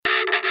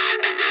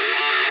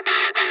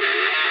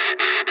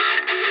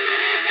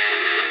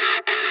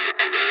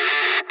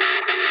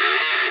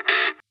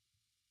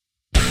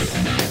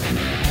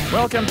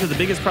Welcome to The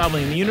Biggest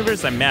Problem in the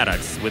Universe. I'm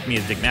Maddox. With me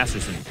is Dick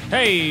Masterson.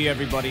 Hey,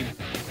 everybody.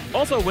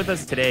 Also with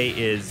us today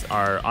is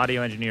our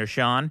audio engineer,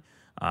 Sean.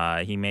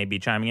 He may be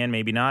chiming in,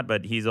 maybe not,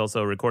 but he's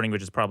also recording,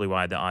 which is probably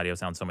why the audio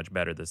sounds so much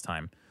better this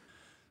time.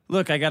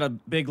 Look, I got a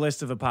big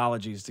list of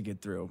apologies to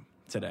get through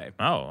today.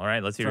 Oh, all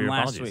right. Let's hear From your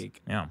last apologies.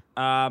 week.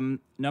 Yeah.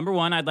 Number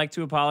one, I'd like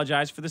to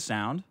apologize for the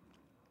sound.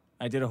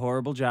 I did a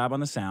horrible job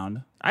on the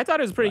sound. I thought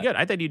it was pretty good.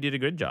 I thought you did a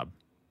good job.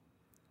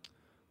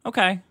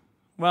 Okay.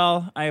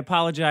 Well, I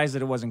apologize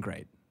that it wasn't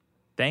great.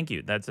 Thank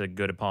you. That's a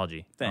good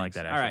apology. Thanks. I like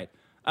that, actually.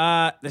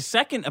 All right. The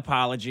second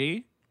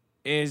apology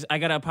is I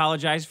got to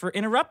apologize for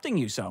interrupting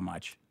you so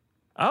much.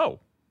 Oh.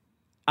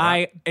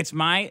 It's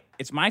my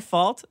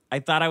fault. I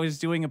thought I was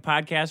doing a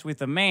podcast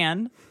with a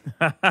man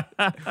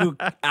who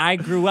I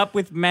grew up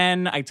with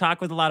men. I talk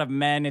with a lot of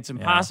men. It's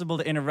impossible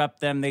to interrupt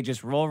them. They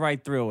just roll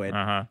right through it.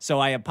 So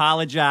I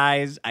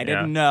apologize. I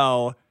didn't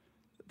know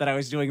that I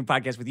was doing a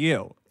podcast with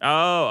you.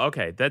 Oh,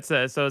 okay. That's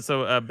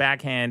so a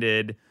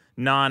backhanded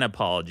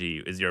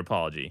non-apology is your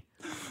apology.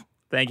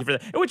 Thank you for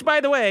that. Which, by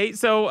the way,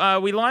 so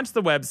we launched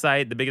the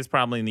website,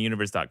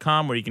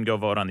 BiggestProblemInTheUniverse002, where you can go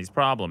vote on these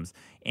problems.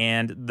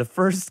 And the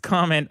first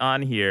comment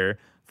on here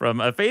from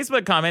a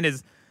Facebook comment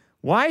is,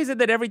 why is it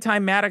that every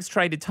time Maddox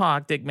tried to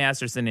talk, Dick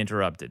Masterson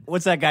interrupted?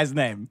 What's that guy's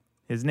name?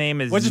 His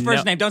name is... What's his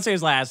first name? Don't say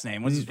his last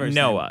name. What's his first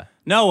name? Noah.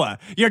 Noah.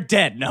 You're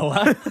dead,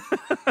 Noah.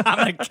 I'm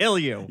going to kill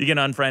you. You can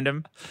unfriend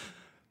him?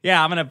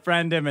 Yeah, I'm going to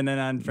friend him and then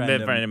unfriend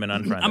him. Friend him and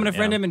unfriend him. I'm going to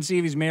friend him and see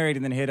if he's married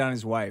and then hit on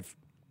his wife.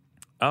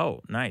 Oh,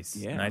 nice.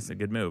 Yeah. Nice. A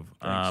good move.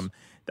 Thanks.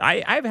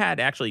 I've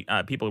had actually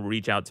people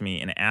reach out to me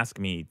and ask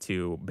me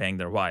to bang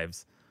their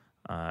wives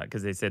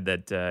because they said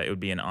that it would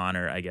be an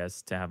honor, I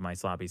guess, to have my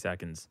sloppy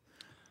seconds.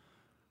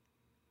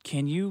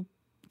 Can you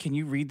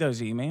read those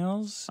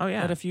emails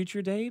at a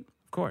future date?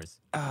 Of course.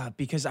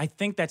 Because I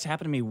think that's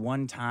happened to me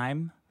one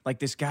time. Like,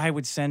 this guy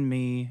would send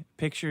me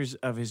pictures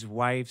of his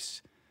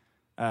wife's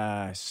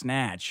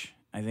snatch,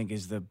 I think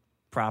is the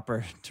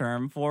proper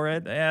term for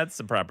it. Yeah, that's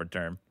the proper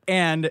term.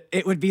 And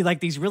it would be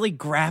like these really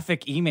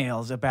graphic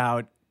emails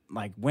about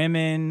like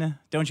women.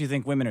 Don't you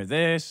think women are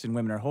this and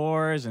women are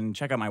whores? And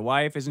check out my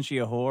wife. Isn't she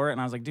a whore? And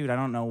I was like, dude, I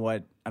don't know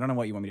what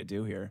you want me to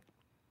do here.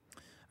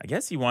 I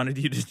guess he wanted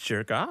you to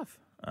jerk off.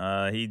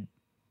 He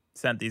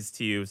sent these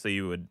to you so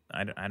you would,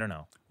 I don't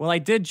know. Well, I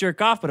did jerk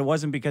off, but it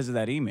wasn't because of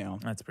that email.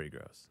 That's pretty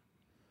gross.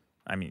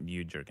 I mean,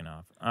 you jerking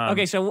off.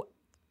 Okay, so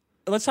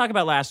let's talk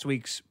about last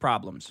week's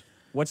problems.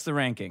 What's the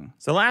ranking?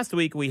 So last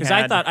week we had...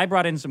 Because I thought I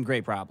brought in some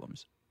great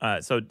problems.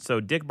 So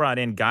Dick brought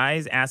in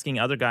guys asking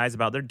other guys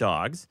about their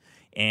dogs,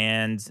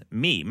 and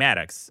me,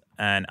 Maddox.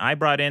 And I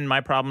brought in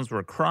my problems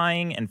were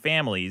crying and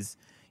families,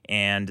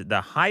 and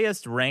the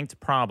highest ranked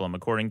problem,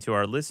 according to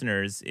our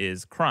listeners,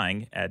 is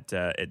crying at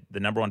the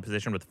number one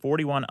position with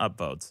 41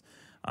 upvotes.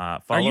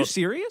 Are you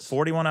serious?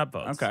 41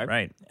 upvotes. Okay.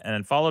 Right. And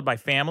then followed by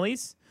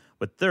families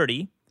with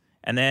 30.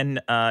 And then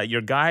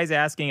your guys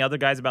asking other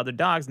guys about their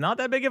dogs, not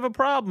that big of a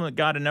problem. It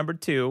got a number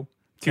two.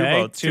 Two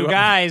votes. Two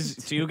guys.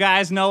 Two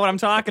guys know what I'm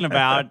talking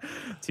about.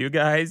 Two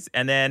guys.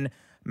 And then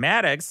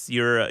Maddox,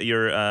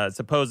 your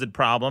supposed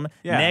problem,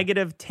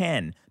 negative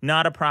 10.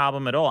 Not a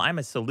problem at all. I'm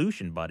a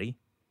solution, buddy.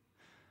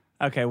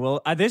 Okay,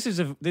 well, this is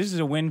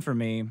a win for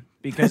me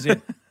because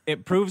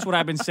it proves what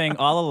I've been saying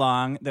all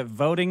along, that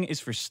voting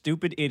is for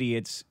stupid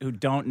idiots who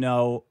don't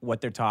know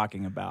what they're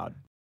talking about.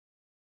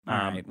 All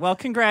right. Well,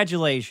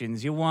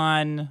 congratulations. You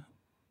won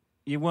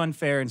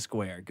fair and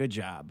square. Good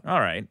job. All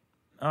right.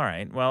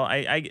 Well,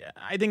 I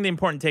think the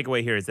important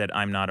takeaway here is that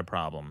I'm not a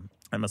problem.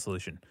 I'm a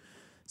solution.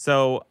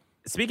 So,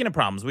 speaking of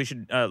problems, we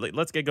should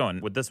let's get going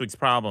with this week's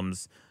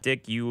problems.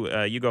 Dick,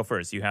 you go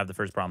first. You have the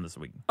first problem this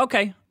week.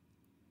 Okay.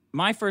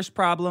 My first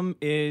problem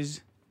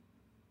is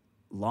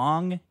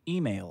long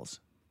emails.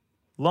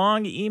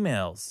 Long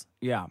emails.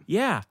 Yeah.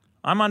 Yeah.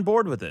 I'm on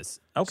board with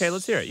this. Okay,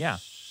 let's hear it. Yeah.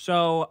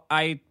 So,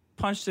 I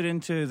punched it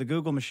into the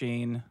Google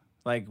machine,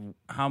 like,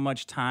 how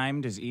much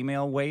time does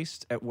email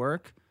waste at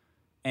work?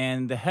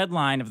 And the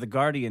headline of The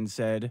Guardian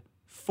said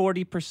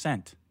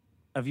 40%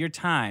 of your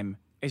time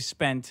is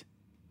spent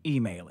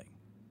emailing.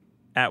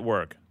 At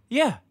work.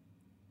 Yeah.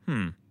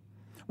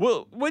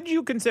 Well, would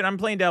you consider, I'm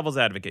playing devil's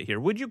advocate here,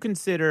 would you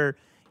consider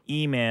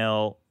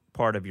email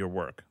part of your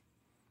work?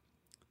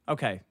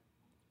 Okay.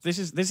 This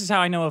is how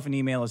I know if an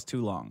email is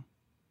too long.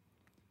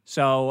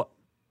 So,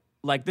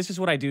 like, this is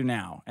what I do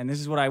now, and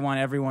this is what I want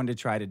everyone to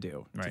try to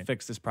do to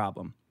fix this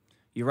problem.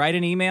 You write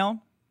an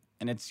email,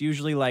 and it's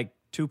usually like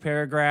 2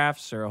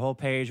 paragraphs or a whole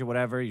page or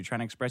whatever. You're trying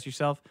to express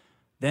yourself.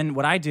 Then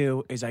what I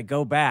do is I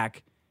go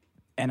back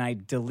and I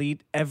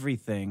delete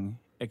everything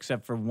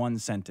except for one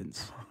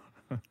sentence.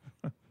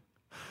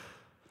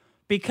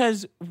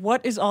 Because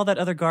what is all that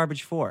other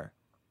garbage for?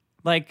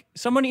 Like,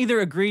 someone either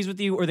agrees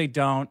with you or they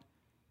don't.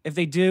 If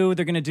they do,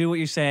 they're going to do what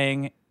you're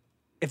saying.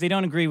 If they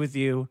don't agree with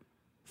you,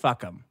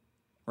 fuck them.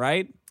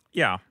 Right?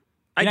 Yeah.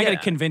 You're not going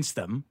to convince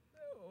them.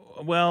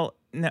 Well,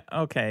 no,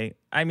 okay.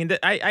 I mean,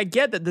 I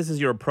get that this is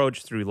your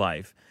approach through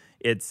life.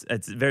 It's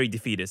very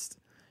defeatist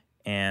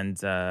and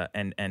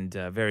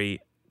very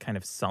kind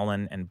of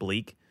sullen and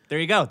bleak. There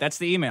you go. That's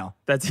the email.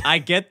 That's I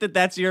get that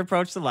that's your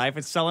approach to life.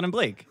 It's sullen and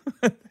bleak.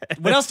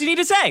 What else do you need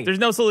to say? There's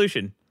no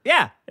solution.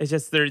 Yeah. It's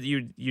just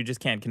you just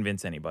can't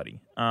convince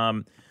anybody.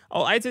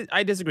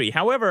 I disagree.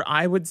 However,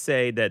 I would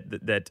say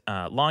that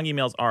long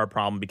emails are a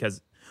problem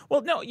because,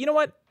 well, no, you know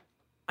what?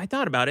 I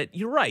thought about it.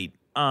 You're right.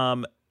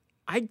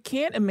 I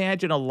can't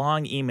imagine a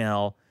long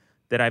email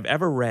that I've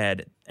ever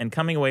read and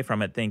coming away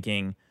from it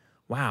thinking,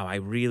 wow, I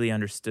really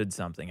understood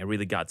something. I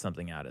really got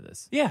something out of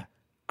this. Yeah.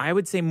 I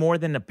would say more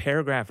than a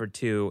paragraph or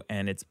two,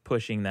 and it's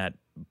pushing that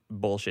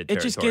bullshit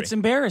territory. It just gets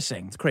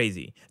embarrassing. It's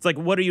crazy. It's like,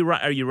 what are you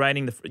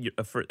writing?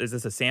 Is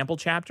this a sample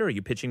chapter? Are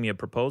you pitching me a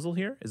proposal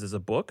here? Is this a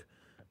book?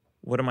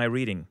 What am I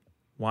reading?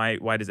 Why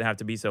does it have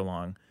to be so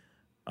long?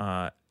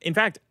 In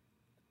fact,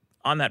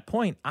 on that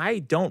point, I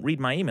don't read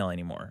my email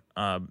anymore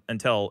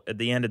until at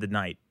the end of the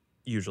night,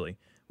 usually,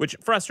 which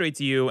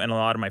frustrates you and a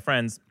lot of my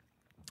friends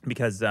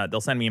because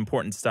they'll send me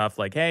important stuff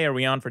like, hey, are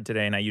we on for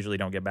today? And I usually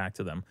don't get back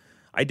to them.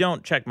 I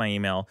don't check my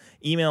email.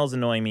 Emails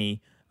annoy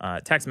me.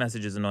 Text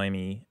messages annoy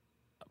me.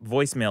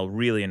 Voicemail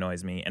really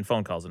annoys me. And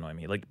phone calls annoy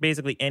me. Like,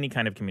 basically any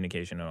kind of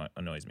communication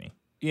annoys me.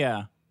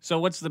 Yeah. So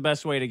what's the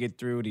best way to get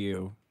through to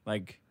you?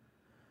 Like,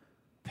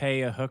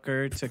 pay a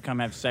hooker to come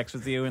have sex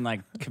with you and,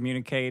 like,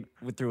 communicate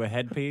through a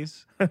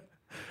headpiece?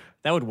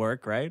 That would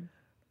work, right?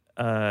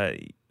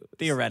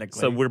 Theoretically.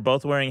 So we're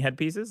both wearing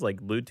headpieces,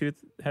 like Bluetooth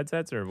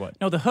headsets, or what?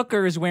 No, the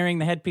hooker is wearing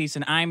the headpiece,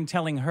 and I'm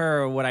telling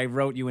her what I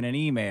wrote you in an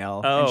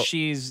email, and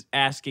she's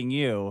asking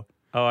you.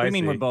 Oh, I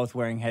mean, we're both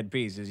wearing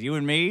headpieces. You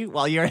and me,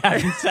 while you're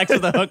having sex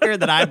with a hooker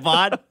that I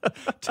bought,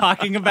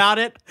 talking about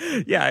it?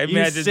 Yeah, I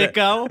imagine you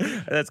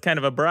sicko. That's kind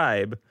of a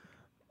bribe.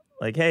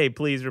 Like, hey,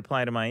 please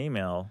reply to my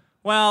email.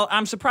 Well,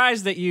 I'm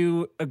surprised that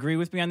you agree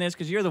with me on this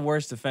because you're the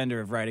worst offender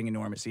of writing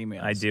enormous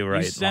emails. I do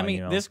write long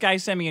emails. This guy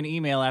sent me an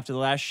email after the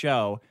last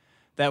show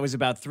that was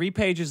about 3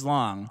 pages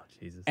long,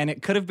 and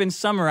it could have been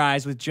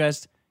summarized with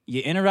just,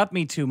 you interrupt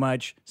me too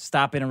much,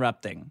 stop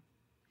interrupting.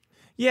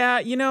 Yeah,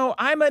 you know,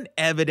 I'm an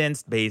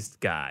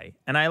evidence-based guy,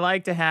 and I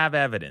like to have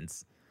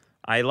evidence.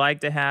 I like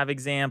to have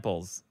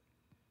examples.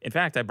 In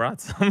fact, I brought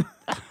some.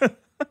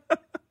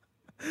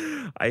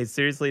 I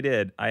seriously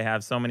did. I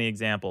have so many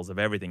examples of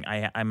everything.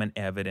 I'm an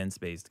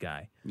evidence-based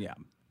guy. Yeah.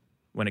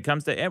 When it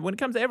comes to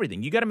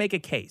everything, you got to make a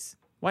case.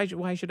 Why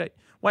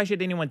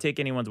should anyone take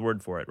anyone's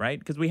word for it, right?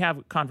 Because we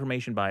have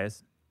confirmation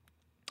bias.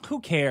 Who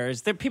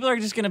cares? People are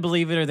just going to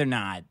believe it or they're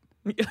not.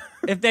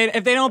 If they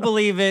don't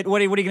believe it, what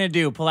are you going to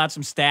do? Pull out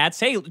some stats?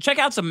 Hey, check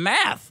out some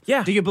math.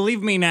 Yeah. Do you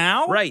believe me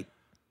now? Right.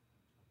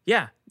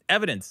 Yeah.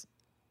 Evidence.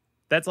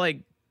 That's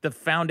like the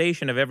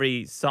foundation of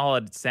every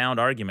solid, sound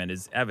argument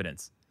is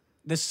evidence.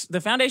 The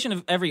foundation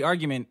of every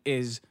argument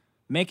is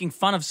making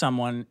fun of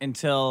someone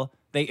until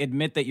they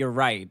admit that you're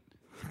right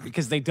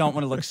because they don't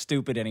want to look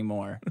stupid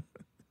anymore.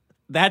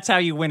 That's how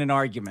you win an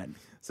argument.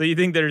 So you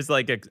think there's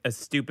like a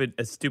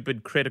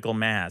stupid critical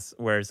mass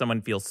where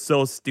someone feels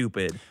so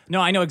stupid? No,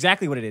 I know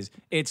exactly what it is.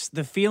 It's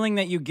the feeling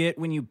that you get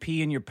when you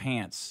pee in your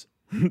pants.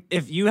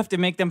 If you have to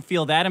make them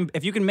feel that,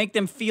 if you can make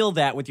them feel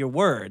that with your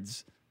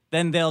words,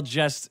 then they'll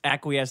just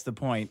acquiesce the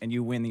point and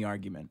you win the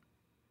argument.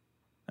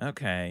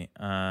 Okay.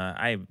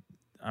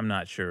 I'm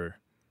not sure.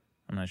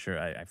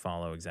 I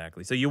follow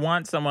exactly. So you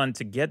want someone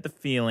to get the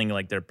feeling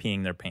like they're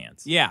peeing their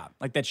pants. Yeah,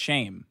 like that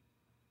shame.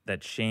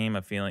 That shame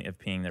of feeling of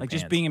peeing their like pants.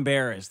 Like just being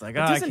embarrassed. Like,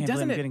 I can't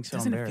believe I'm getting so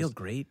embarrassed. Doesn't it feel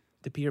great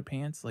to pee your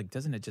pants? Like,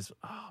 doesn't it just,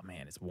 oh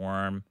man, it's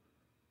warm.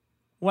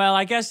 Well,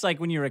 I guess like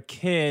when you're a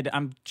kid,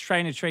 I'm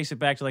trying to trace it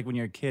back to like when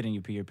you're a kid and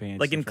you pee your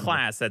pants. Like in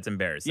class, that's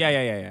embarrassing.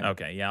 Yeah.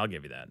 Okay, yeah, I'll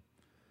give you that.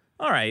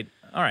 All right.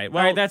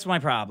 Well, that's my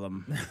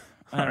problem.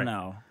 I don't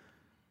know.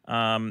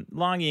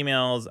 Long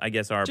emails, I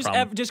guess, are a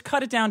problem. Just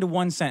cut it down to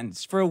one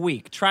sentence for a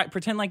week.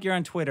 Pretend like you're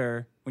on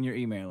Twitter when you're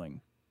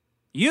emailing.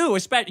 I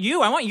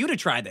want you to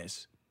try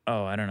this.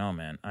 Oh, I don't know,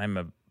 man. I'm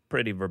a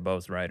pretty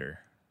verbose writer.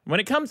 When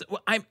it comes,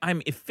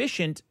 I'm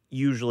efficient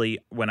usually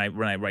when I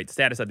write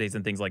status updates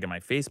and things like on my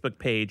Facebook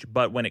page.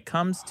 But when it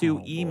comes to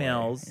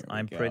emails,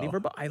 I'm pretty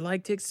verbose. I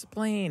like to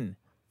explain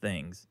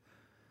things.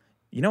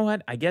 You know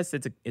what? I guess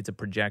it's a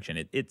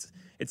projection.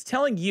 It's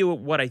telling you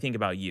what I think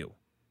about you.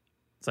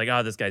 It's like,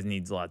 oh, this guy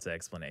needs lots of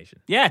explanation.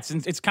 Yeah,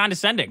 it's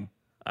condescending.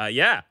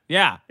 Yeah.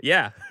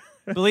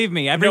 Believe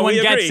me, everyone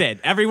gets it.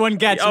 Everyone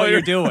gets what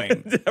you're doing.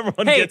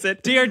 Everyone gets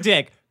it. Dear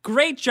Dick,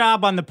 great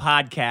job on the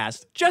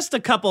podcast. Just a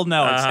couple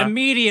notes.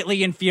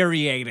 Immediately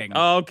infuriating.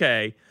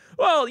 Okay.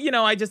 Well,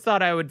 I just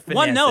thought I would finesse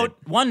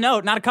One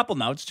note, not a couple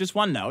notes, just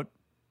one note.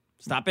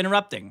 Stop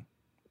interrupting.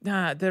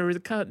 Nah, there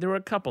were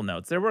a couple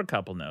notes.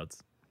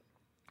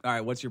 All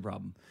right, what's your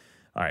problem?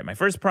 All right, my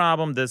first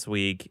problem this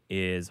week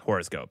is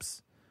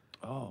horoscopes.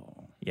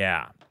 Oh.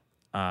 Yeah.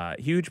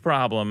 Huge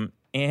problem.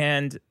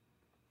 And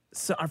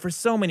so, for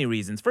so many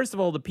reasons. First of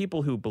all, the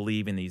people who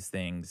believe in these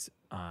things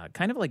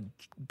kind of like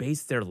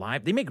base their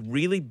life. They make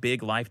really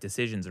big life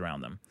decisions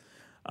around them.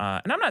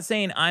 And I'm not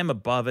saying I'm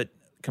above it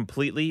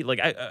completely.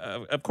 Like,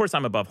 of course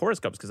I'm above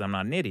horoscopes because I'm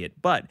not an idiot.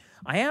 But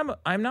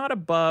I'm not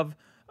above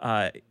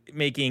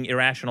making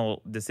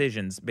irrational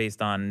decisions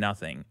based on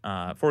nothing.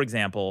 For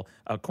example,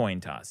 a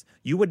coin toss.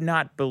 You would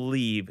not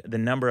believe the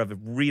number of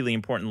really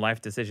important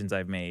life decisions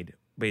I've made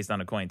based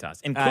on a coin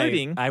toss,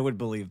 including... I would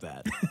believe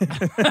that.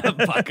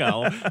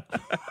 Bucko.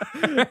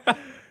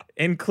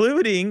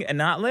 Including, and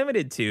not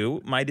limited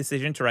to, my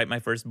decision to write my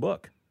first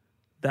book.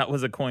 That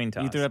was a coin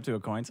toss. You threw up to a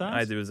coin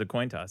toss? It was a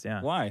coin toss,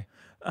 yeah. Why?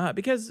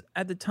 Because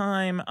at the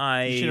time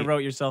You should have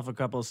wrote yourself a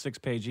couple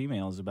 6-page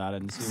emails about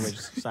it and see which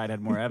side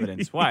had more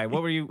evidence. Why?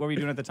 What were you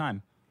doing at the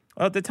time?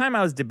 Well, at the time,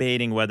 I was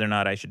debating whether or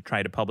not I should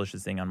try to publish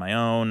this thing on my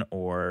own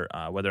or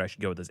whether I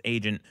should go with this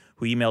agent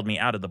who emailed me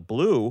out of the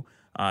blue.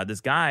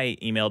 This guy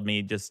emailed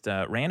me just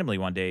randomly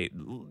one day,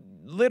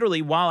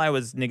 literally while I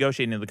was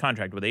negotiating the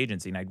contract with the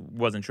agency, and I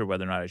wasn't sure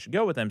whether or not I should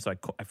go with him, so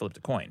I flipped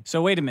a coin.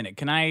 So wait a minute.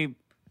 Can I,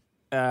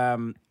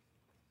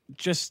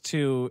 just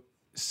to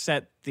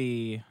set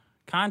the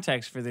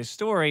context for this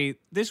story,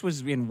 this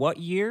was in what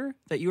year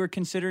that you were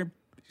considering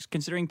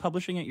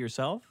publishing it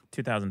yourself?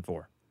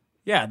 2004.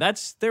 Yeah,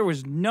 there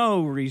was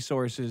no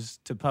resources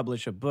to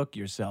publish a book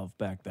yourself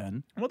back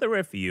then. Well, there were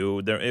a few.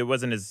 It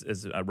wasn't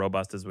as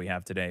robust as we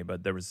have today,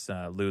 but there was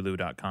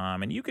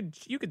Lulu.com, and you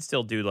could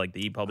still do like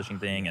the e-publishing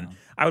thing, and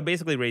I would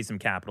basically raise some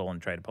capital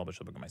and try to publish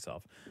the book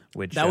myself.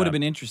 Which that would have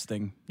been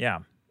interesting. Yeah.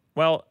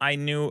 Well, I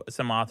knew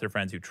some author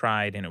friends who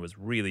tried, and it was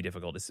really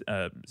difficult,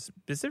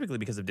 specifically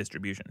because of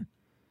distribution.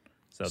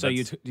 So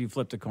you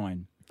flipped a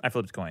coin. I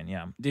flipped a coin,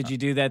 yeah. Did you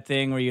do that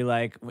thing where you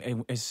like,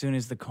 as soon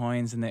as the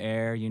coin's in the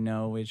air, you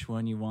know which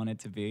one you want it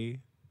to be?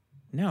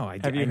 No,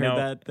 Have you heard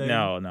that thing?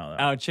 No.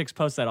 Oh, chicks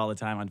post that all the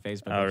time on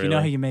Facebook. Oh, really? You know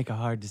how you make a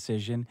hard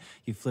decision?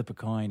 You flip a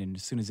coin, and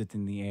as soon as it's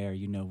in the air,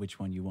 you know which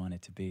one you want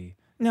it to be.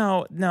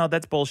 No,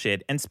 that's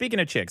bullshit. And speaking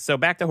of chicks, so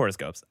back to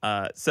horoscopes.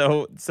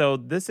 So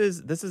this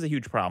is a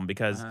huge problem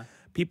because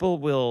people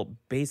will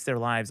base their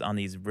lives on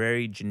these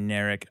very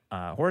generic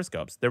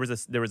horoscopes. There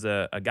was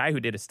a guy who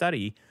did a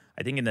study,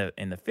 I think in the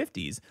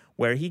 50s,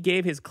 where he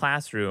gave his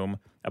classroom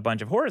a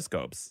bunch of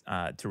horoscopes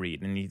to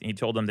read, and he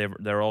told them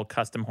they're all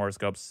custom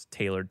horoscopes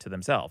tailored to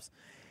themselves.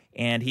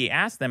 And he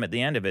asked them at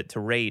the end of it to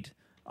rate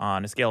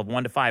on a scale of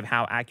 1 to 5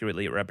 how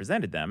accurately it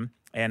represented them,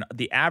 and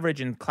the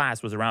average in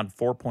class was around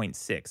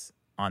 4.6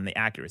 on the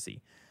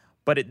accuracy.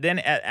 But then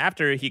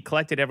after he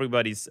collected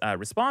everybody's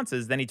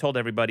responses, then he told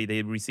everybody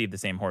they received the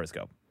same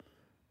horoscope.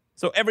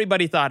 So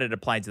everybody thought it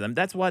applied to them.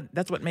 That's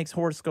what makes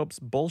horoscopes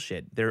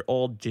bullshit. They're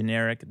all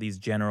generic, these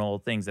general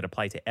things that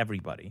apply to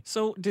everybody.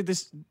 So did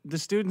the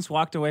students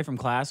walked away from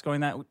class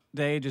going that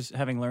day just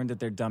having learned that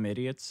they're dumb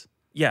idiots?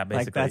 Yeah,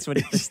 basically. Like that's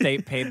what the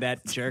state paid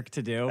that jerk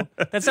to do?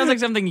 That sounds like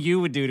something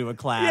you would do to a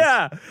class.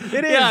 Yeah,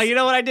 it is. Yeah, you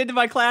know what I did to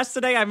my class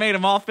today? I made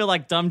them all feel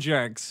like dumb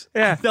jerks.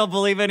 Yeah. They'll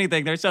believe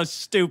anything. They're so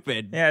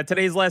stupid. Yeah,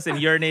 today's lesson,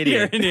 you're an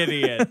idiot. You're an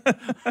idiot.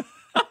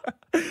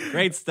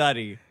 Great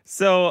study.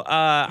 So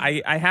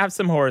I have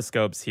some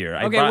horoscopes here.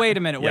 Okay, wait a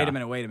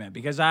minute.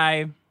 Because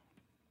I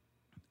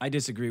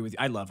disagree with you.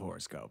 I love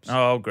horoscopes.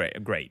 Oh,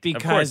 great.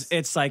 Because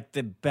it's like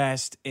the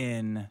best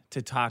in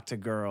to talk to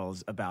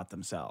girls about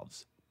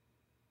themselves.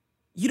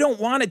 You don't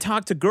want to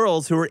talk to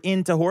girls who are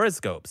into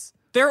horoscopes.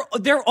 They're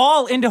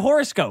all into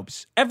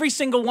horoscopes. Every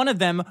single one of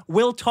them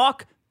will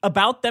talk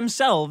about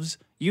themselves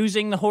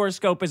using the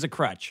horoscope as a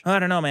crutch. I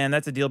don't know, man.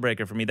 That's a deal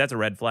breaker for me. That's a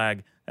red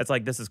flag. That's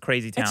like, this is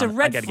crazy town. It's a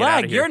red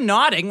flag. You're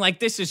nodding like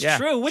this is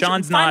true.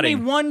 Sean's find nodding.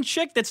 me one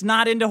chick that's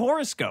not into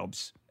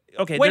horoscopes.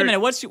 Okay, wait a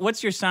minute.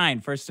 What's your sign,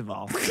 first of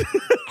all?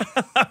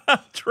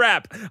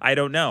 Trap. I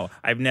don't know.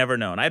 I've never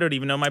known. I don't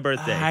even know my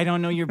birthday. I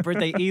don't know your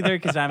birthday either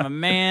because I'm a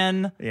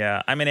man.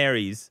 Yeah, I'm an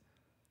Aries.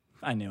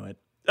 I knew it.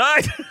 Oh,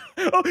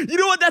 you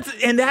know what?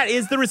 That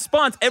is the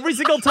response every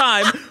single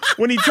time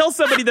when you tell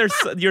somebody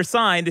your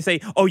sign. They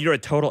say, "Oh, you're a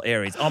total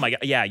Aries." Oh my god,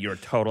 yeah, you're a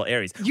total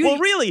Aries. Well,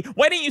 really?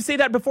 Why didn't you say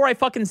that before I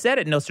fucking said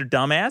it, Mr.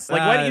 Dumbass?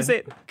 Like, why didn't you say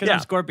it? Because I'm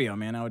Scorpio,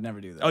 man. I would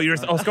never do that.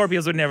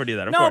 Scorpios would never do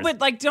that. Of no, course. but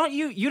like,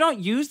 you don't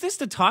use this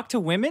to talk to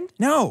women?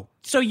 No.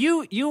 So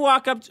you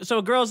walk up. So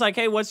a girl's like,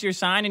 "Hey, what's your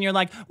sign?" And you're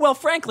like, "Well,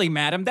 frankly,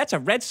 madam, that's a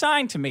red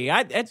sign to me.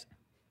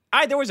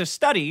 There was a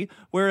study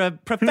where a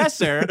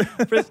professor,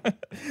 you would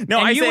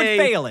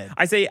fail it.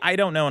 I say, I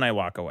don't know, and I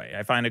walk away.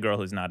 I find a girl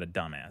who's not a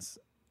dumbass.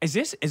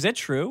 Is that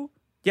true?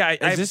 Yeah.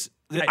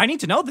 I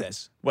need to know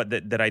this. What,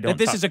 that I don't That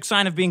this is a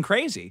sign of being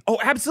crazy. Oh,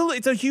 absolutely.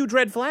 It's a huge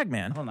red flag,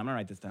 man. Hold on, I'm going to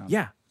write this down.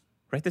 Yeah.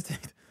 Write this down.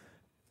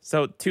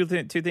 So two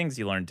things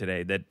you learned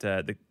today, that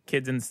the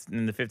kids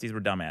in the 50s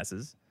were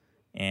dumbasses,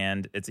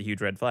 and it's a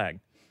huge red flag.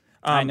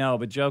 I know,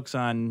 but joke's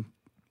on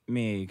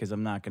me because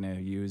I'm not going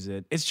to use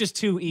it. It's just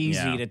too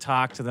easy to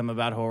talk to them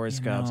about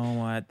horoscopes. You know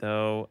what,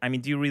 though? I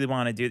mean, do you really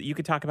want to do it? You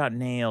could talk about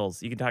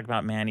nails. You could talk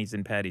about manis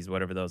and petties,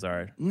 whatever those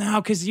are. No,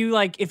 because you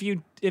like if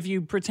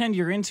you pretend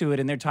you're into it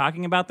and they're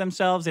talking about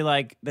themselves,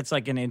 that's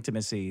like an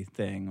intimacy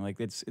thing. Like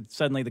it's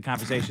suddenly the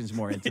conversation's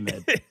more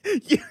intimate.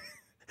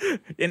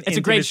 It's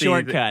a great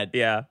shortcut.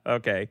 Yeah.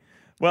 Okay.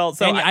 Well,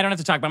 so I don't have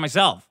to talk about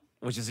myself,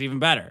 which is even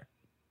better.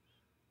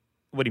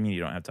 What do you mean you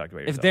don't have to talk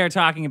about yourself? If they're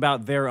talking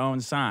about their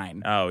own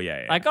sign. Oh,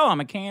 yeah. Like, oh,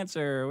 I'm a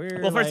Cancer.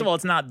 Well, first of all,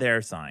 it's not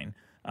their sign.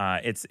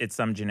 It's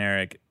some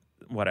generic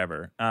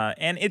whatever.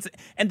 And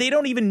they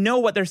don't even know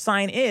what their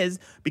sign is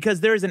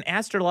because there is an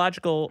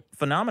astronomical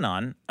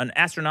phenomenon, an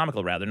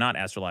astronomical rather, not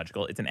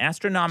astrological. It's an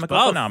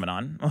astronomical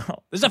phenomenon.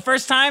 This is the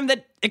first time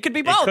that it could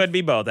be both. It could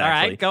be both, actually.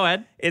 All right, go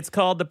ahead. It's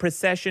called the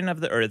precession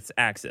of the Earth's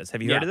axis.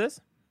 Have you heard of this?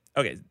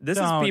 Okay, this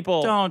is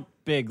people. Don't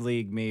big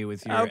league me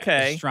with your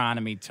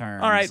astronomy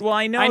terms. All right, well,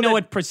 I know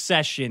what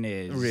precession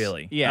is.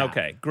 Really? Yeah.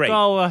 Okay, great.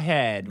 Go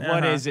ahead.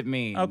 What does it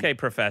mean? Okay,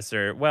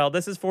 Professor. Well,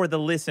 this is for the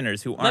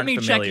listeners who aren't familiar.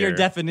 Let me check your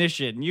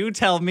definition. You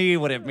tell me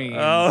what it means.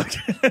 Oh,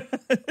 okay.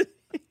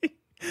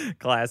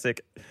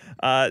 Classic.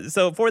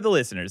 So for the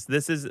listeners,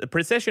 this is a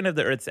precession of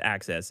the Earth's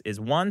axis is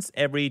once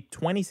every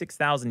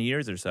 26,000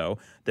 years or so,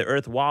 the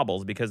Earth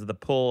wobbles because of the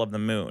pull of the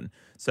moon.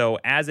 So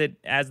as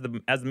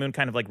the moon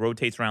kind of like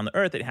rotates around the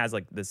Earth, it has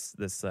like this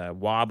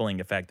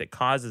wobbling effect that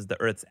causes the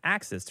Earth's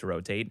axis to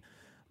rotate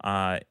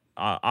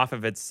off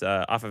of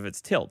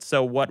its tilt.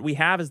 So what we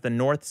have is the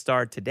North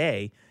Star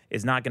today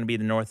is not going to be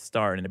the North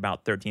Star in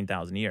about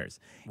 13,000 years.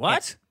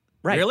 What?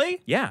 Right?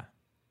 Really? Yeah.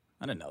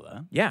 I didn't know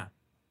that. Yeah.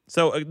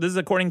 So this is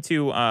according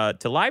to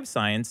Live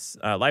Science,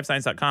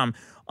 livescience.com.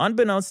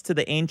 Unbeknownst to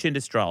the ancient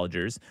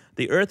astrologers,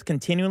 the Earth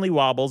continually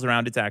wobbles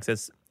around its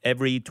axis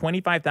every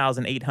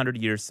 25,800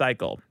 year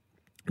cycle.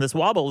 This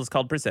wobble is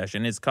called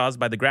precession. It's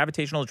caused by the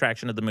gravitational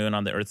attraction of the moon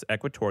on the Earth's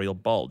equatorial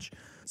bulge.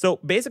 So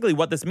basically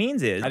what this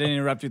means is... I didn't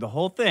interrupt you the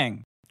whole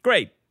thing.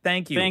 Great.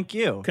 Thank you. Thank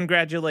you.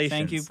 Congratulations.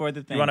 Thank you for the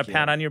thank you. You want a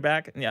pat on your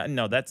back? Yeah,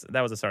 no, that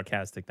was a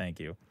sarcastic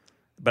thank you.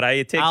 But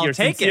I'll take your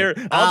sincere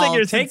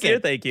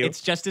thank you.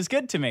 It's just as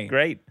good to me.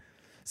 Great.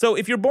 So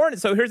if you're born,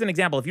 so here's an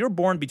example. If you're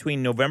born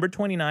between November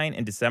 29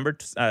 and December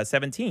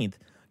 17th,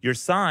 your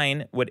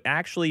sign would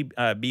actually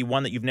be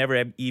one that you've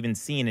never even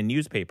seen in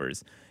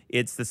newspapers.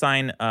 It's the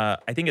sign, I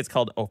think it's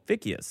called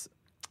Ophiuchus.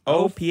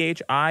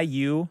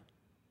 Ophiu.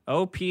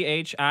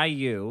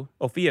 Ophiu.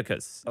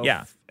 Ophiuchus.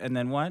 Yeah. And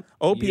then what?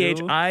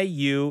 Ophiuchus.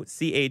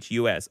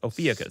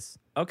 Ophiuchus.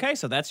 Okay,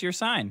 so that's your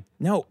sign.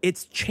 No,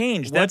 it's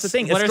changed. That's the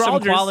thing. What are some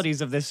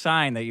qualities of this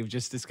sign that you've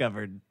just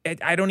discovered?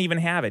 I don't even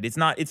have it. It's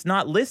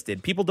not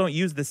listed. People don't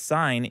use this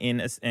sign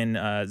in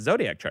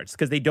zodiac charts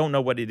because they don't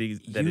know what it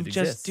is that it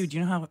exists. Dude, you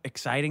know how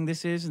exciting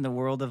this is in the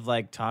world of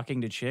like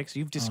talking to chicks?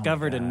 You've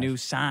discovered a new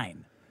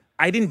sign.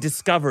 I didn't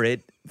discover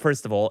it,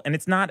 first of all, and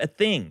it's not a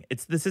thing.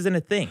 This isn't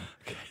a thing.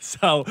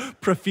 So,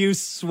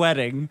 profuse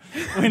sweating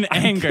when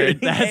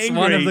angered. That's angry.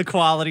 One of the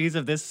qualities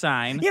of this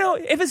sign. You know,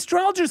 if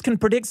astrologers can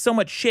predict so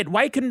much shit,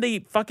 why couldn't they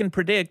fucking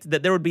predict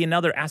that there would be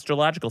another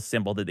astrological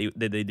symbol that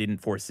they didn't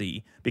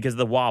foresee because of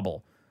the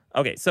wobble?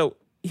 Okay, so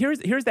here's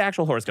the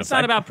actual horoscope. It's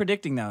not about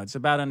predicting, though. It's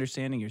about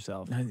understanding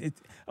yourself.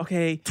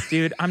 Okay,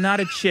 dude, I'm not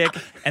a chick,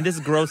 and this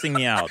is grossing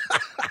me out.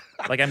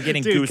 Like I'm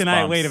getting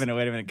goosebumps. Wait a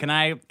minute. Can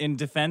I, in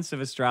defense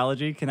of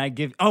astrology,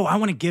 I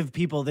want to give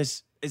people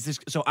this.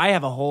 So I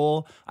have a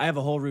whole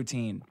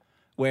routine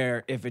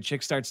where if a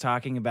chick starts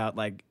talking about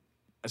like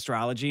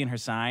astrology and her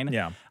sign,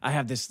 I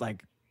have this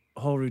like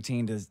whole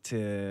routine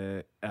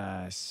to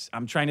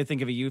I'm trying to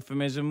think of a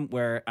euphemism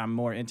where I'm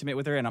more intimate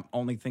with her and I'm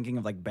only thinking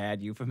of like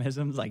bad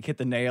euphemisms, like hit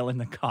the nail in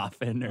the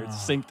coffin or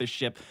sink the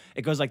ship.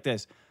 It goes like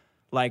this.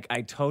 Like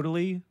I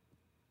totally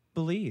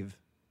believe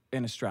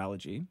in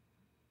astrology.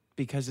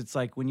 Because it's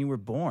like when you were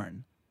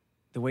born,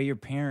 the way your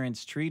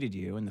parents treated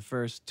you in the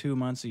first 2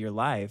 months of your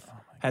life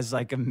has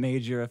like a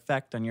major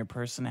effect on your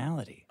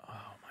personality. Oh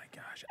my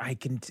gosh. I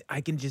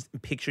can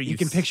just picture you. You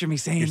can picture me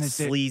saying this.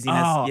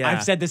 Sleaziness. Yeah.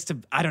 I've said this to,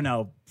 I don't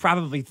know,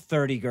 probably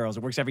 30 girls.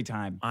 It works every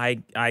time.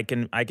 I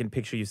can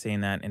picture you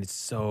saying that, and it's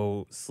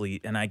so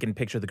sweet. And I can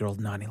picture the girls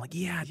nodding like,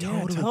 yeah,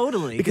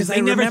 totally. Because they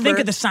never think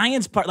of the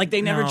science part. Like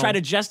they never try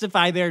to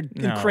justify their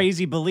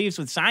crazy beliefs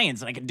with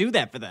science, and I can do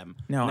that for them.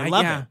 No, I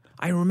love it.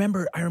 I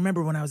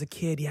remember when I was a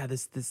kid. Yeah,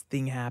 this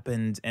thing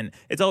happened, and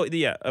it's all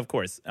of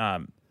course.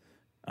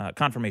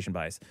 Confirmation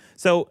bias.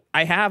 So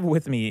I have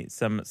with me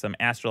some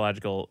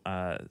astrological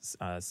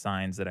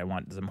signs that I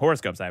want, some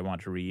horoscopes I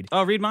want to read.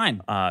 Oh, read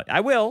mine.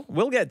 I will.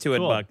 We'll get to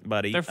it,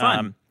 buddy. They're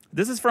fun.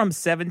 This is from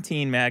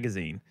 17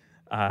 magazine,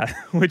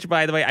 which,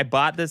 by the way, I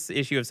bought this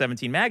issue of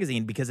 17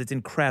 magazine because it's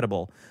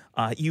incredible.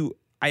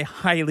 I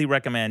highly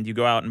recommend you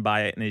go out and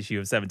buy an issue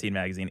of 17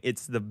 magazine.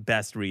 It's the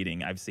best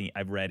reading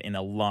I've read in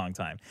a long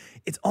time.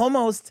 It's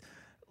almost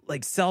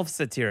like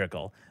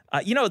self-satirical.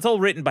 It's all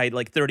written by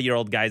like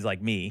 30-year-old guys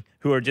like me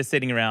who are just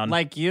sitting around.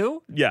 Like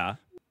you? Yeah.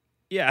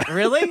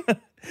 Really?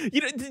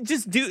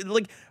 Just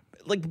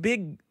like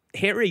big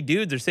hairy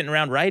dudes are sitting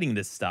around writing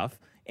this stuff,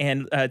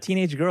 and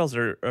teenage girls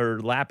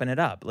are lapping it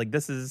up. Like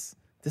this is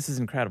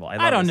incredible.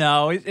 I don't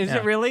know. Is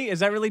it really?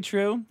 Is that really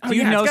true? Do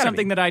you know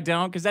something that I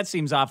don't? Because that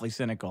seems awfully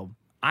cynical.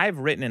 I've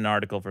written an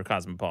article for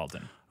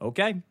Cosmopolitan.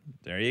 Okay.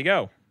 There you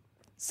go.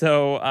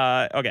 So,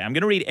 okay, I'm going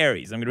to read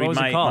Aries. I'm going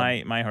to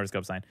read my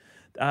horoscope sign.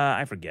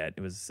 I forget.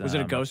 It was it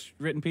a ghost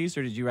written piece,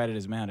 or did you write it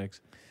as Maddox?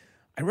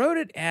 I wrote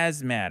it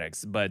as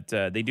Maddox, but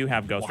they do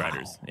have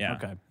ghostwriters. Yeah.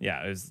 Okay.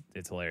 Yeah,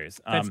 it's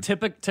hilarious. That's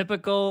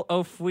typical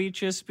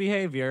Ophiuchus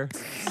behavior.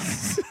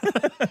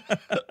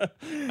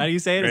 How do you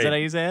say it? Great. Is that how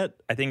you say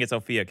it? I think it's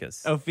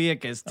Ophiuchus.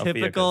 Ophiuchus.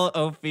 Typical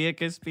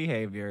Ophiuchus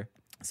behavior.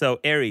 So,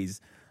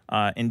 Aries.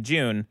 in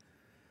June.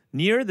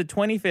 Near the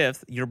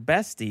 25th, your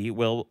bestie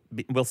will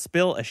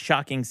spill a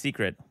shocking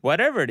secret.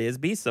 Whatever it is,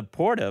 be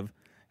supportive.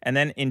 And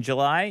then in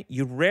July,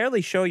 you rarely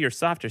show your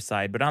softer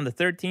side, but on the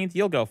 13th,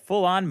 you'll go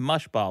full-on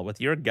mushball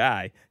with your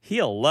guy.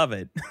 He'll love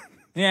it.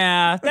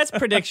 Yeah, that's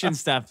prediction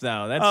stuff,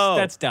 though.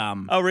 That's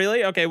dumb. Oh,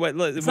 really? Okay,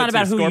 it's not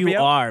about who you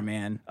are,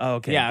 man. Oh,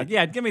 okay.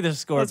 Yeah, give me the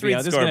Scorpio.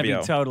 This is going to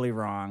be totally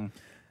wrong.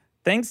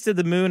 Thanks to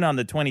the moon on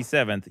the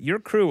 27th, your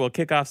crew will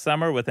kick off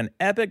summer with an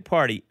epic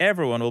party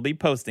everyone will be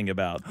posting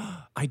about.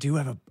 I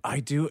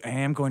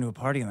am going to a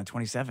party on the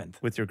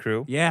 27th. With your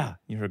crew? Yeah.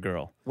 You're a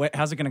girl.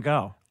 How's it going to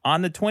go?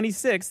 On the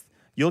 26th,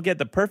 you'll get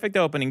the perfect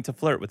opening to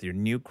flirt with your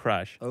new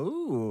crush.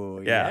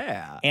 Ooh,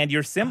 yeah. And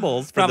your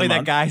symbols for probably the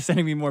that guy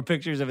sending me more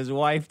pictures of his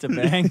wife to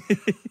bang.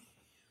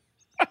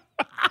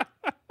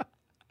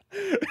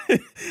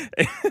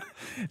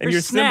 And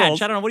your snatch.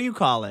 symbols. I don't know. What do you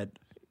call it?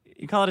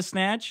 You call it a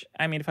snatch?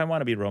 I mean, if I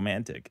want to be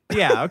romantic.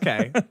 Yeah,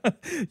 okay.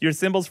 Your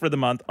symbols for the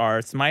month are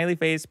smiley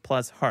face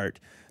plus heart.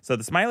 So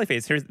the smiley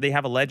face, they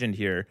have a legend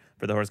here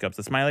for the horoscopes.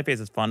 The smiley face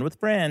is fun with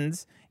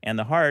friends, and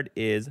the heart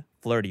is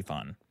flirty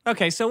fun.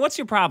 Okay, so what's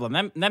your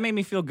problem? That made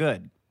me feel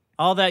good.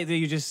 All that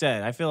you just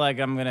said. I feel like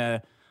I'm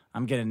gonna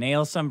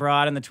nail some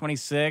broad on the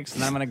 26th,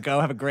 and I'm gonna go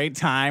have a great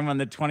time on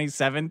the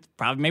 27th.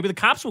 Probably, maybe the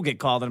cops will get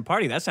called in a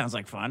party. That sounds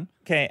like fun.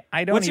 Okay,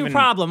 What's your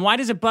problem? Why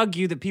does it bug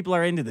you that people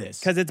are into this?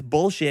 Because it's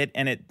bullshit,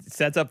 and it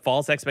sets up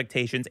false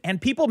expectations,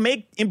 and people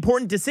make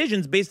important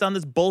decisions based on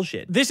this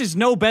bullshit. This is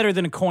no better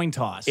than a coin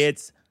toss.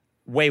 It's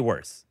way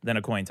worse than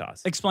a coin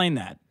toss. Explain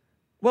that.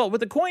 Well,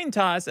 with a coin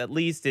toss, at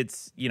least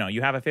it's,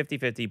 you have a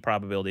 50-50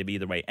 probability of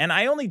either way. And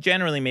I only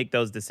generally make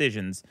those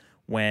decisions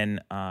when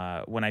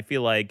I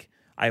feel like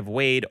I've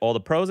weighed all the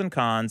pros and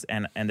cons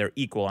and they're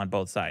equal on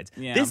both sides.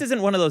 Yeah. This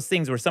isn't one of those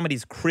things where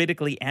somebody's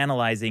critically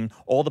analyzing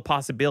all the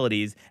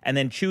possibilities and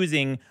then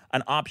choosing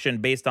an option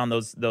based on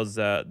those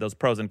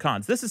pros and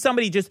cons. This is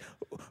somebody just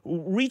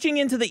reaching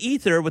into the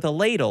ether with a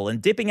ladle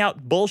and dipping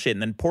out bullshit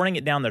and then pouring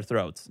it down their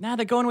throats. Now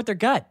they're going with their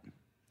gut.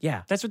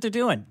 Yeah. That's what they're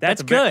doing.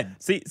 That's good.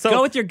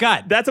 Go with your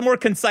gut. That's a more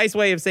concise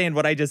way of saying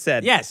what I just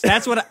said. Yes,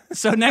 that's what.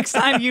 So next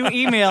time you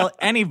email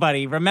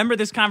anybody, remember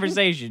this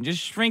conversation.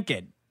 Just shrink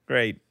it.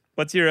 Great.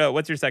 What's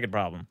your second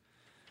problem?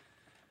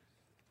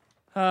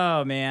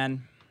 Oh,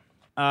 man.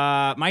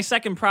 My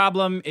second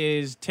problem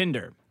is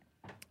Tinder.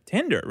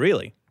 Tinder,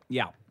 really?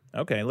 Yeah.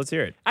 Okay, let's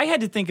hear it. I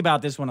had to think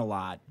about this one a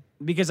lot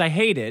because I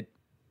hate it.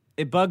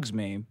 It bugs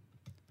me.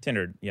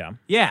 Tinder, yeah.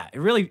 Yeah,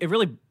 it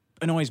really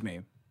annoys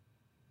me.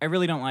 I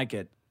really don't like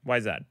it. Why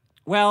is that?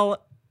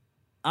 Well,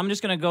 I'm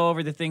just going to go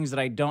over the things that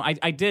I don't...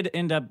 I did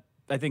end up,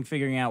 I think,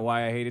 figuring out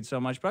why I hate it so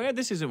much, but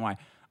this isn't why.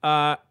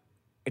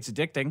 It's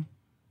addicting.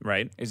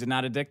 Right. Is it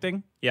not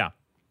addicting? Yeah.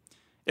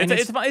 It's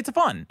a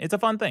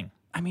fun thing.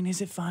 I mean,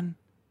 is it fun?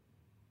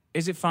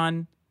 Is it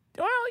fun?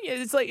 Well,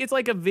 yeah, it's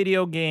like a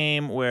video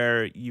game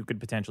where you could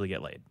potentially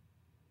get laid.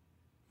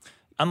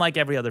 Unlike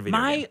every other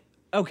video game.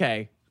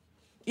 Okay.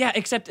 Yeah,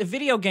 except a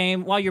video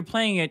game, while you're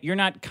playing it, you're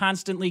not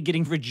constantly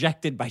getting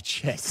rejected by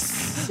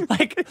chicks.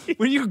 Like,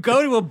 when you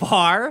go to a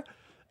bar,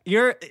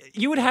 you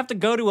would have to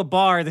go to a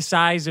bar the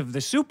size of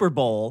the Super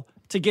Bowl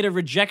to get a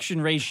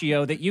rejection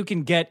ratio that you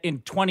can get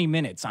in 20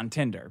 minutes on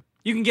Tinder.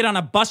 You can get on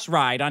a bus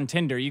ride on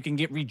Tinder. You can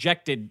get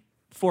rejected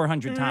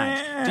 400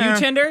 times. Do you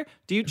Tinder?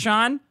 Do you,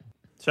 Sean?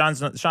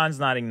 Sean's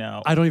nodding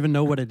no. I don't even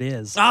know what it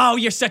is. Oh,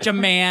 you're such a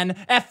man.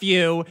 F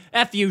you,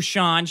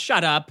 Sean.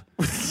 Shut up.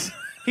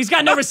 He's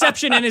got no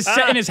reception in his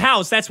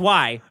house. That's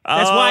why.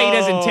 That's why he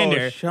doesn't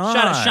Tinder. Sean.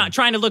 Shut up, Sean.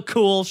 Trying to look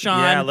cool, Sean.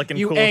 Yeah, looking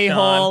you cool,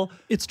 a-hole. Sean.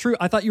 It's true.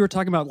 I thought you were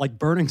talking about like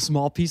burning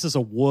small pieces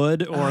of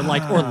wood or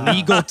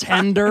legal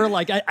tender.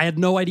 Like I had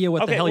no idea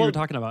what the hell you were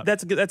talking about.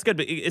 That's good. That's good.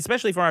 But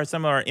especially for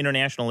some of our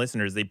international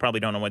listeners, they probably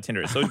don't know what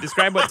Tinder is. So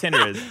describe what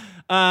Tinder is.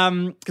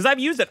 Because I've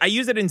used it. I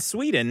use it in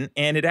Sweden,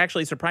 and it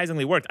actually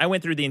surprisingly worked. I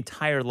went through the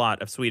entire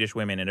lot of Swedish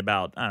women in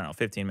about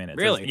 15 minutes.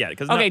 Really? Yeah.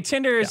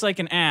 Tinder is like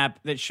an app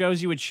that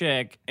shows you a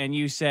chick, and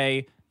you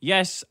say,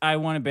 yes, I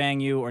want to bang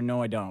you, or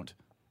no, I don't.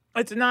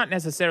 It's not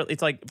necessarily.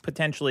 It's like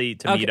potentially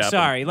to meet up.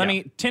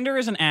 Sorry. Tinder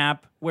is an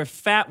app where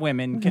fat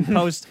women can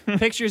post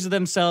pictures of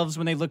themselves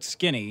when they look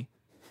skinny.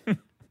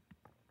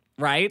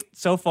 Right?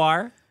 So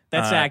far,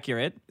 that's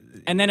accurate.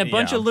 And then a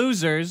bunch of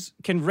losers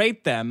can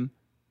rate them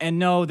and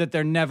know that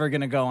they're never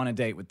going to go on a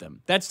date with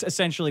them. That's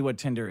essentially what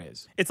Tinder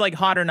is. It's like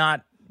Hot or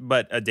Not,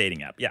 but a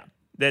dating app. Yeah.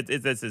 That's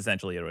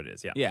essentially what it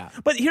is, yeah. Yeah.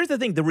 But here's the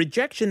thing. The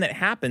rejection that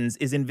happens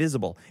is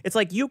invisible. It's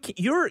like you're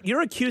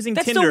accusing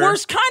Tinder. That's the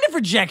worst kind of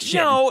rejection.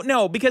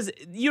 No, because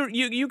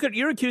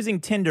you're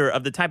accusing Tinder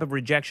of the type of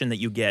rejection that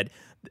you get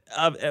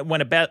when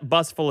a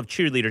bus full of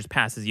cheerleaders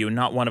passes you and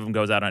not one of them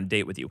goes out on a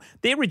date with you.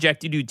 They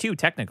rejected you too,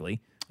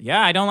 technically.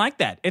 Yeah, I don't like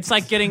that. It's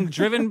like getting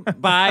driven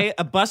by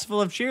a bus full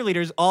of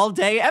cheerleaders all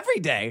day, every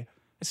day.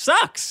 It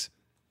sucks.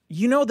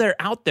 You know they're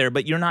out there,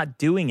 but you're not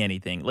doing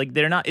anything. Like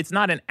they're not. It's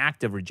not an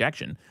active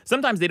rejection.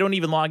 Sometimes they don't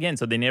even log in,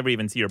 so they never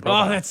even see your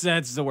profile. Oh,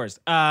 that's the worst.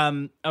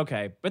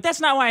 Okay, but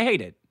that's not why I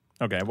hate it.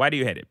 Okay, why do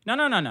you hate it?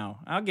 No.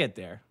 I'll get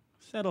there.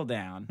 Settle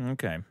down.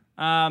 Okay.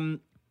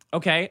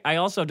 Okay. I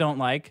also don't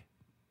like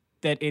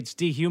that it's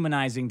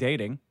dehumanizing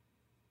dating.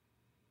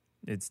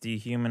 It's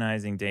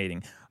dehumanizing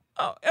dating.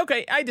 Oh,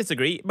 okay, I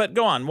disagree, but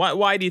go on.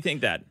 Why do you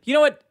think that? You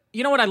know what?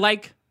 You know what I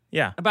like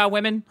Yeah. about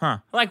women? Huh.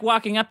 I like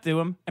walking up to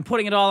them and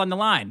putting it all on the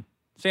line,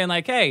 saying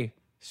like, "Hey,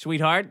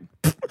 sweetheart."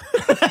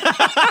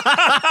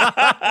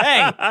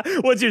 Hey,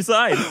 What's your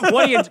sign?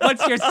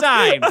 what's your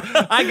sign?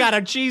 I got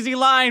a cheesy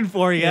line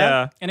for you.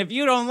 Yeah. And if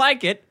you don't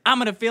like it, I'm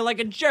going to feel like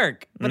a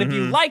jerk. But if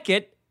you like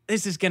it,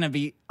 this is going to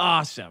be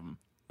awesome.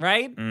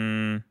 Right?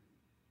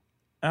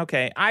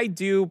 Okay, I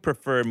do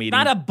prefer meeting.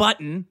 Not a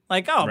button.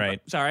 Like, oh, Right.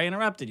 sorry, I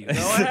interrupted you. Go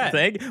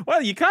ahead.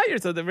 Well, you caught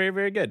yourself. They're very,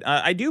 very good.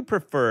 I do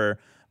prefer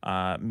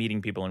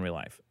meeting people in real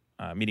life.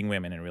 Meeting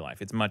women in real life.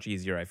 It's much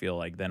easier, I feel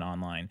like, than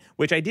online.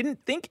 Which I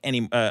didn't think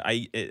I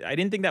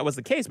didn't think that was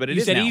the case, but it is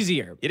You said now.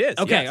 easier. It is.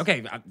 Okay, yes.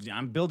 okay.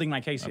 I'm building my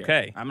case here.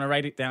 Okay. I'm going to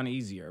write it down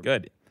easier.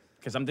 Good.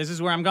 Because this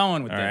is where I'm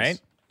going with All this.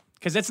 right.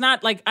 Because it's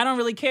not like, I don't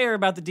really care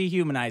about the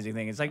dehumanizing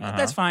thing. It's like,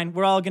 that's fine.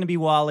 We're all going to be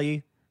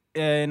Wall-E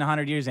in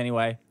 100 years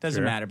anyway. Doesn't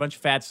Sure. matter. A bunch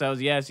of fatsos.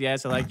 Yes,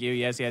 yes, I like you.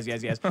 Yes, yes,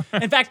 yes, yes.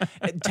 In fact,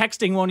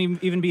 texting won't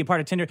even be a part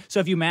of Tinder. So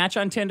if you match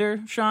on Tinder,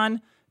 Sean,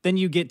 then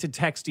you get to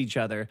text each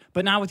other.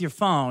 But not with your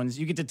phones.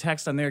 You get to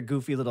text on their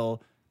goofy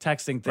little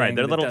texting thing. Right,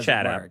 their that little doesn't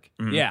chat app. work.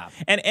 Mhm. Yeah.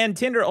 And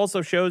Tinder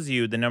also shows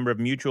you the number of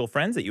mutual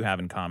friends that you have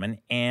in common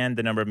and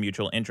the number of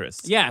mutual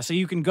interests. Yeah, so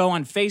you can go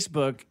on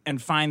Facebook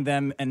and find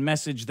them and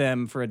message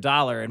them for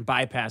 $1 and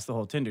bypass the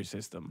whole Tinder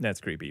system. That's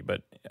creepy,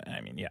 but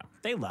I mean, yeah.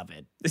 They love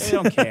it. They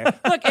don't care.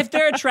 Look, if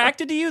they're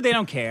attracted to you, they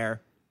don't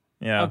care.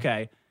 Yeah.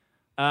 Okay.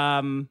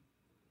 What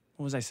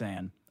was I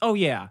saying? Oh,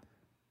 yeah.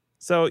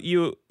 So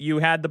you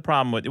had the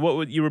problem with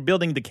you were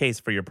building the case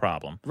for your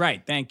problem.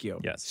 Right, thank you.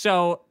 Yes.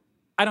 So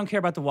I don't care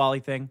about the Wall-E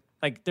thing.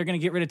 Like, they're going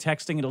to get rid of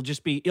texting. It'll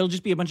just be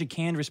a bunch of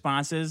canned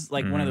responses,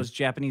 like one of those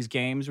Japanese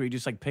games where you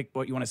just like pick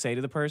what you want to say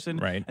to the person.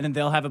 Right. And then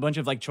they'll have a bunch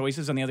of like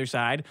choices on the other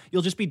side.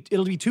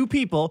 It'll be two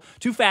people,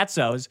 two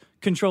fatsos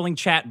controlling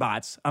chat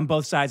bots on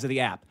both sides of the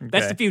app.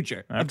 That's the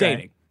future of Okay.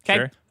 dating. Okay?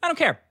 Sure. I don't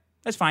care.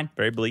 That's fine.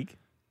 Very bleak.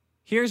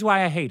 Here's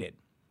why I hate it.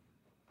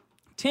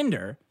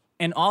 Tinder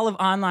and all of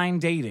online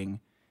dating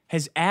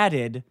has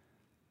added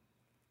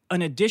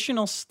an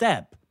additional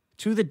step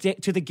to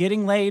the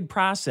getting laid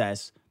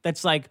process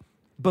that's like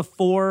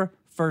before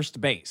first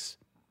base.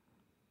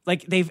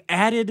 Like they've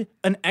added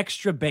an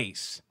extra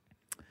base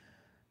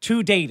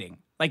to dating.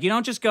 Like you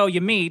don't just go,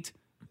 you meet,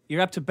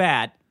 you're up to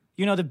bat.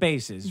 You know the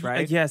bases,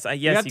 right? Yes,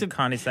 you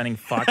condescending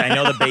fuck. I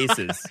know the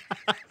bases.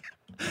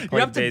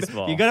 Play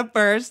baseball. You go to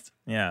first,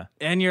 Yeah.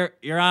 and you're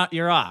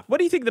off. What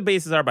do you think the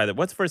bases are by the?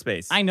 What's first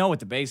base? I know what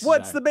the bases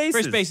What's are. the bases?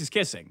 First base is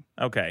kissing.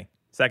 Okay.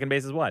 Second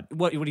base is what?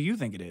 What do you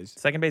think it is?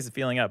 Second base is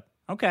feeling up.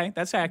 Okay,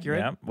 that's accurate.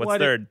 Yeah. What's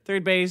third?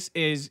 Third base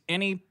is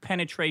any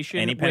penetration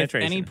Any with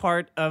penetration. any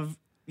part of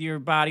your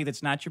body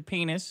that's not your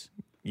penis.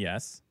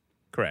 Yes.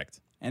 Correct.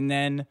 And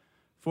then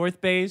fourth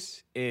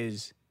base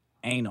is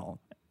anal.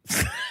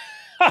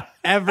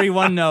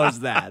 Everyone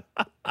knows that,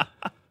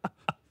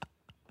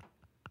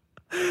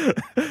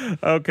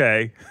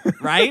 Okay.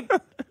 right?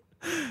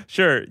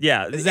 Sure.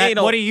 Yeah. Is that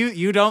anal. what do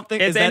you don't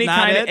think? It's is that any not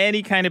kind it? of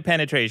any kind of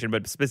penetration,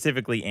 but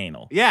specifically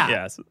anal. Yeah.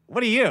 Yes.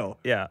 What are you?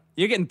 Yeah.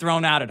 You're getting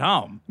thrown out at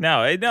home. No,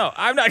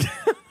 I'm not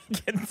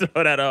getting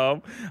thrown at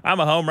home. I'm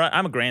a home run.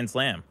 I'm a grand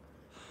slam.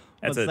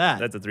 That's What's that?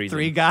 That's a threesome.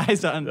 3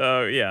 guys on.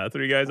 Oh yeah,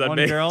 3 guys on One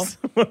base. girl?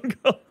 One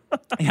girl.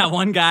 Yeah,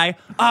 one guy.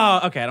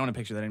 Oh, okay. I don't want to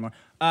picture that anymore.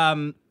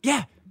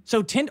 Yeah.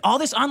 So all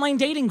this online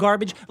dating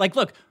garbage. Like,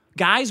 look,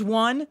 guys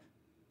won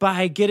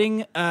by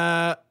getting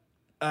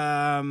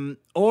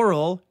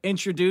oral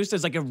introduced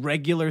as like a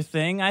regular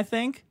thing. I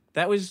think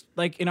that was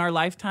like in our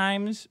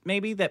lifetimes,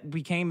 maybe that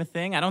became a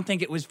thing. I don't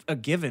think it was a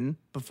given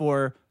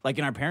before, like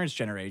in our parents'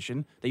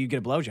 generation, that you get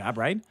a blowjob,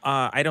 right?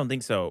 I don't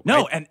think so.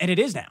 No, and it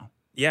is now.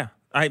 Yeah.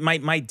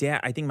 My dad.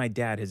 I think my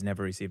dad has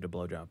never received a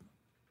blowjob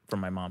from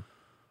my mom.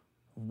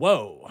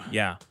 Whoa.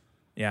 Yeah.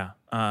 Yeah.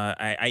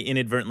 I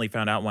inadvertently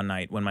found out one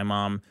night when my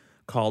mom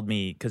called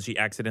me because she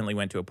accidentally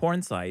went to a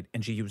porn site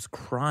and she was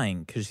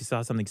crying because she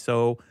saw something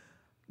so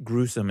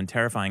gruesome and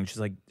terrifying. She's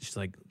like,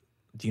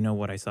 do you know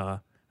what I saw?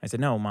 I said,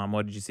 no, Mom,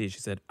 what did you see? She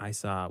said, I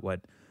saw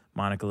what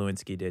Monica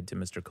Lewinsky did to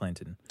Mr.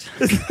 Clinton.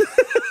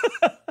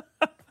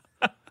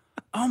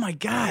 Oh my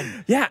God.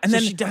 Yeah. And So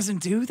then she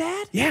doesn't do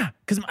that? yeah,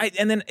 because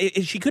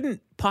she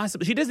couldn't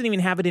possibly. She doesn't even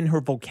have it in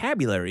her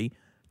vocabulary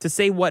to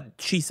say what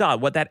she saw,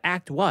 what that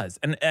act was,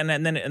 and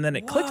then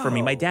it clicked for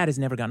me. My dad has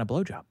never gotten a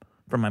blowjob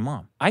from my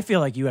mom. I feel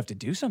like you have to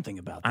do something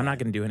about that. I'm not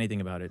going to do anything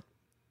about it.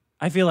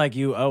 I feel like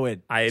you owe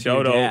it I to don't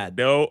your know. dad.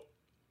 No,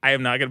 I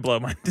am not going to blow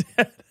my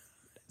dad.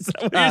 Is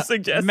that what you're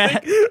suggesting?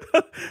 Matt,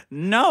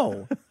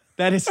 no,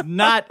 that is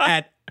not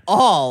at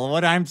all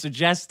what I'm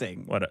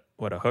suggesting.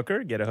 What a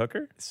hooker? Get a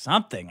hooker?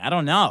 Something. I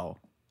don't know.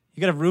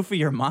 You got a roofie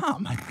your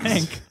mom, I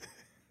think.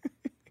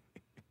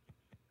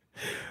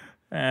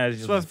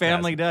 That's what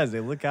family does. They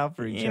look out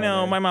for each other. You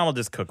know, my mom will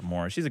just cook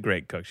more. She's a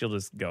great cook. She'll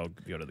just go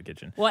to the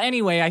kitchen. Well,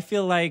 anyway, I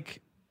feel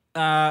like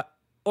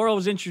oral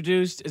was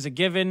introduced as a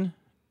given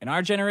in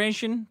our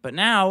generation, but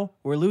now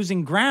we're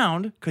losing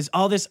ground because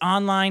all this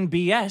online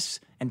BS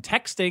and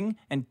texting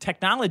and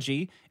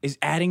technology is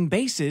adding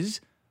bases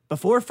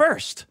before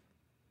first.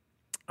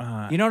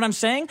 You know what I'm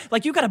saying?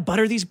 Like, you got to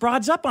butter these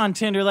broads up on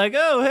Tinder. Like,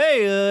 oh,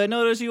 hey, I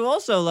notice you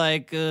also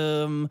like,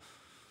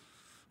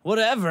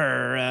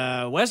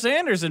 whatever, Wes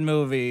Anderson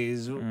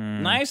movies.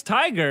 Nice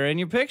tiger in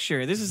your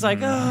picture. This is like,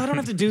 oh, I don't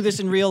have to do this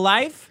in real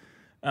life.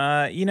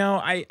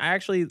 I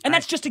actually... And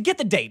that's just to get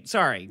the date.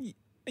 Sorry.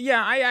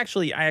 Yeah, I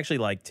actually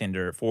like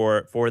Tinder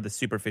for the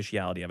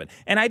superficiality of it.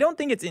 And I don't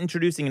think it's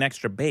introducing an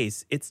extra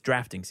base. It's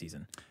drafting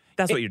season.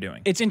 That's what you're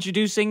doing. It's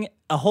introducing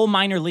a whole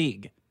minor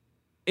league.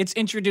 It's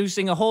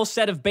introducing a whole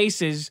set of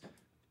bases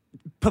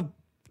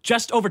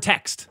just over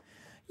text.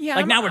 Yeah,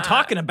 like now we're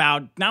talking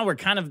about, now we're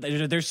kind of,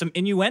 there's some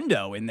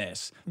innuendo in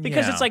this.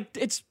 Because it's like,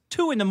 it's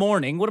 2 a.m.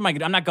 What am I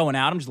I'm not going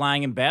out. I'm just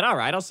lying in bed. All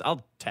right,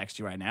 I'll text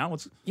you right now.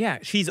 Yeah,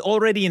 she's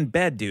already in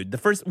bed, dude.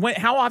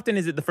 How often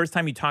is it the first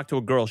time you talk to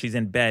a girl, she's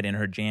in bed in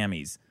her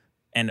jammies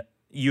and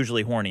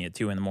usually horny at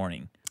 2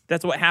 a.m?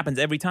 That's what happens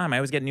every time. I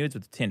always get nudes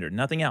with Tinder,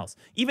 nothing else.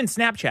 Even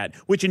Snapchat,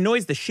 which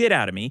annoys the shit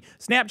out of me.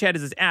 Snapchat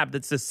is this app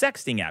that's a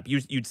sexting app.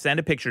 You'd send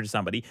a picture to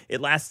somebody,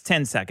 it lasts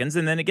 10 seconds,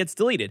 and then it gets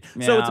deleted.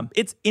 Yeah. So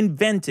it's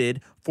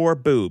invented for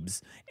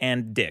boobs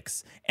and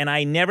dicks, and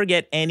I never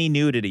get any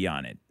nudity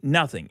on it.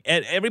 Nothing.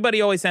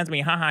 Everybody always sends me,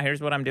 haha, here's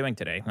what I'm doing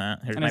today.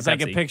 Here's and my it's Pepsi.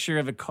 like a picture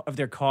of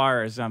their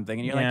car or something,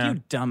 and you're like,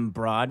 you dumb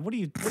broad. What do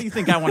you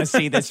think I want to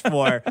see this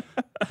for?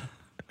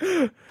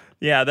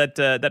 Yeah, that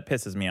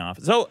pisses me off.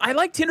 So I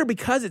like Tinder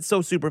because it's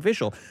so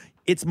superficial.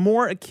 It's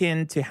more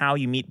akin to how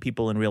you meet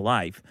people in real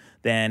life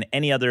than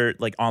any other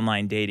like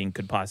online dating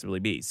could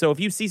possibly be. So if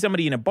you see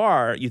somebody in a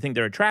bar, you think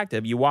they're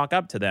attractive, you walk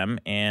up to them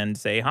and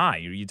say hi.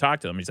 You talk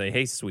to them. You say,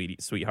 hey,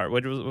 sweetheart.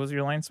 What was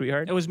your line,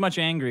 sweetheart? It was much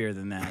angrier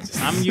than that.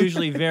 I'm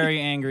usually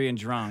very angry and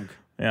drunk.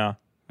 Yeah,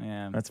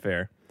 that's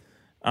fair.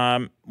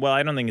 Well,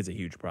 I don't think it's a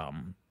huge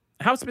problem.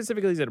 How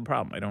specifically is it a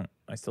problem?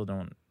 I still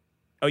don't.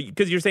 Oh,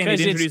 because you're saying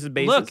it introduces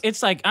bases? Look,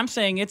 it's like, I'm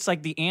saying it's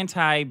like the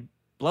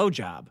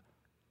anti-blowjob.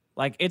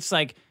 Like, it's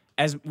like,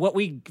 as what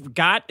we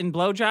got in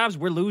blowjobs,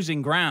 we're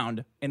losing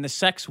ground in the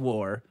sex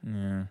war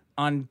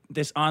on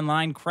this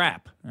online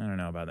crap. I don't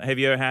know about that. Have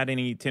you ever had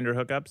any Tinder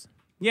hookups?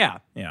 Yeah.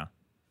 Yeah.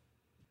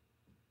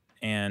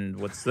 And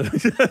what's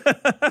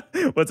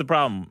the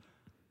problem?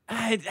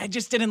 I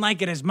just didn't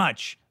like it as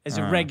much as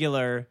a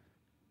regular.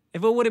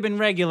 If it would have been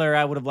regular,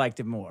 I would have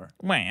liked it more.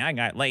 Wait, I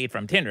got laid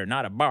from Tinder,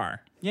 not a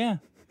bar. Yeah.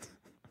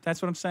 That's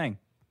what I'm saying.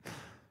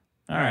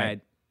 All right.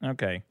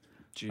 Okay.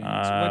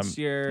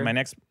 Jeez. My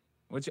next...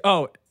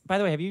 by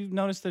the way, have you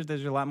noticed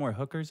there's a lot more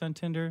hookers on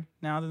Tinder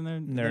now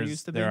than there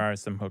used to be? There are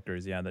some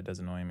hookers, yeah, that does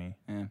annoy me.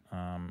 Yeah.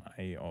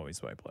 I always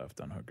swipe left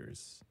on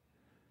hookers.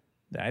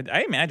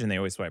 I imagine they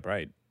always swipe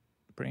right.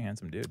 Pretty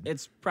handsome dude.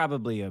 It's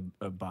probably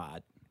a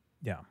bot.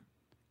 Yeah.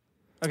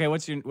 Okay,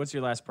 what's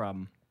your last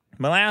problem?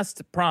 My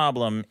last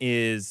problem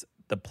is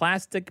the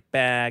plastic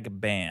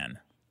bag ban.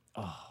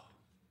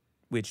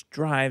 Which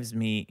drives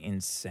me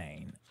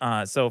insane.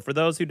 So for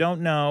those who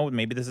don't know,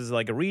 maybe this is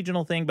like a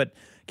regional thing, but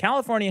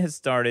California has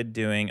started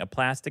doing a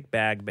plastic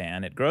bag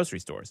ban at grocery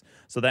stores.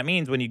 So that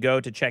means when you go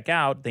to check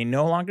out, they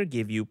no longer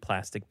give you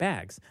plastic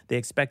bags. They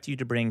expect you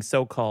to bring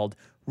so-called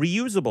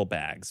reusable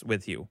bags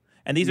with you.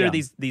 And these are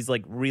these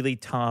like really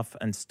tough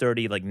and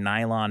sturdy like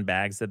nylon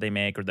bags that they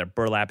make, or their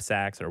burlap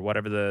sacks, or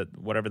whatever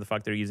the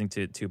fuck they're using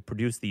to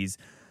produce these.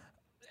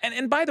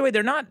 And by the way,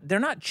 they're not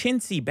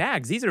chintzy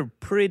bags. These are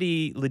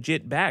pretty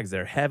legit bags.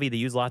 They're heavy. They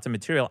use lots of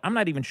material. I'm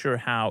not even sure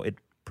how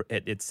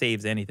it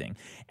saves anything.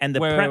 And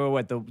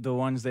wait, the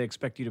ones they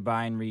expect you to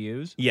buy and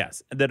reuse?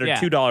 Yes, that are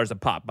 $2 a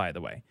pop, by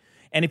the way.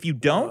 And if you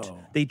don't,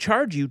 they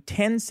charge you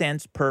 10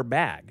 cents per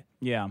bag.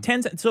 Yeah,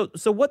 10 cents.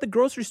 So what the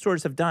grocery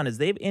stores have done is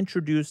they've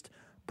introduced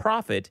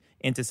profit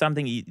into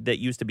something that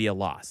used to be a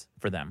loss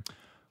for them.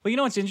 Well, you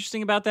know what's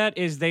interesting about that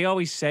is they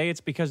always say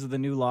it's because of the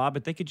new law,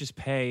 but they could just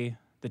pay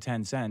the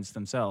 10 cents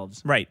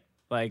themselves. Right.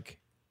 Like,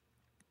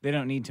 they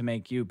don't need to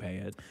make you pay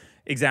it.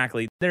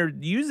 Exactly. They're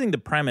using the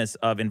premise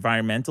of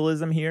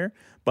environmentalism here,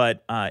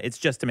 but it's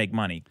just to make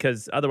money,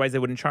 because otherwise they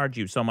wouldn't charge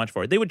you so much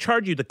for it. They would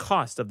charge you the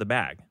cost of the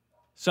bag.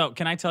 So,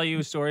 can I tell you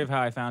a story of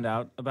how I found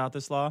out about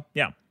this law?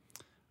 Yeah.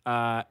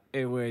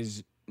 It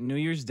was New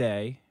Year's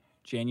Day,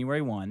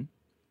 January 1,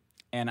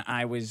 and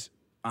I was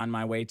on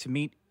my way to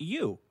meet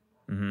you.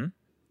 Mm-hmm.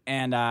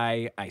 And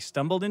I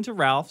stumbled into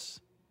Ralph's.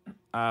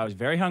 I was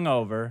very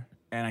hungover.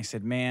 And I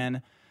said,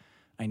 man,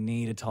 I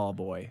need a tall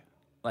boy.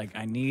 Like,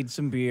 I need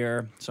some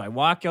beer. So I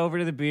walk over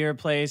to the beer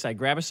place. I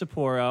grab a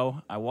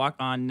Sapporo. I walk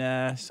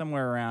on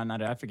somewhere around,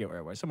 I forget where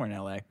it was, somewhere in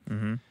L.A.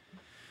 Mm-hmm.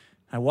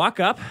 I walk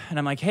up, and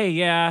I'm like, hey,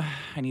 yeah,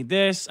 I need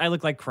this. I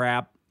look like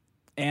crap.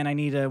 And I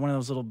need one of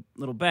those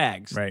little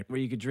bags where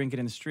you could drink it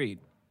in the street.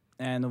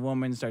 And the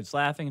woman starts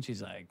laughing, and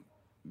she's like,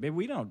 babe,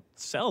 we don't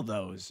sell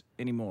those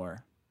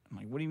anymore. I'm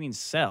like, what do you mean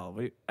sell?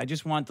 I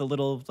just want the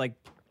little, like,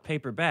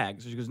 paper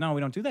bags. So she goes, no, we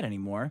don't do that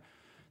anymore.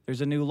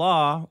 There's a new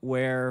law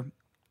where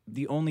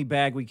the only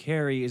bag we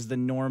carry is the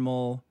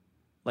normal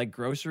like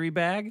grocery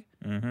bag,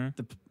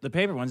 the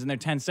paper ones, and they're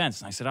 10 cents.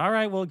 And I said, all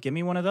right, well, give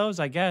me one of those,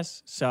 I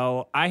guess.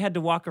 So I had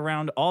to walk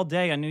around all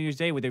day on New Year's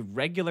Day with a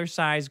regular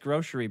size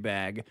grocery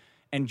bag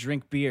and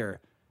drink beer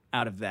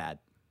out of that.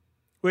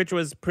 Which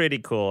was pretty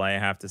cool, I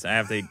have to say. I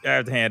have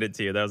to hand it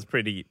to you. That was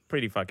pretty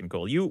fucking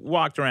cool. You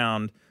walked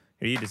around.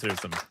 Here, you deserve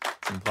some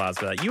applause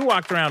for that. You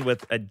walked around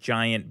with a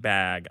giant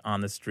bag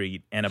on the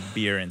street and a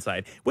beer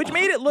inside, which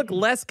made it look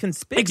less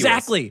conspicuous.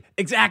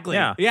 Exactly.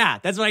 Yeah,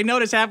 that's what I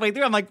noticed halfway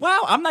through. I'm like,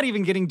 wow, I'm not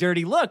even getting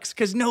dirty looks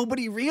because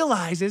nobody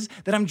realizes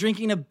that I'm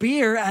drinking a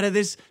beer out of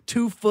this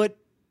 2-foot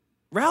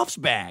Ralph's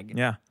bag.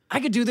 Yeah. I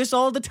could do this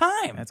all the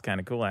time. That's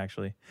kind of cool,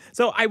 actually.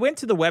 So I went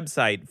to the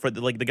website for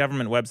the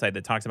government website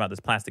that talks about this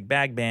plastic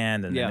bag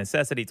ban and the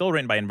necessity. It's all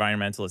written by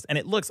environmentalists, and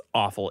it looks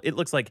awful. It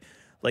looks like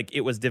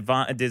it was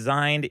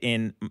designed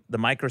in the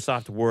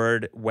Microsoft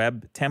Word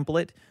web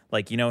template.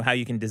 Like, you know how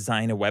you can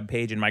design a web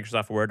page in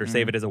Microsoft Word or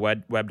save it as a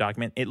web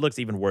document? It looks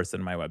even worse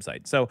than my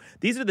website. So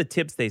these are the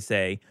tips they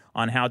say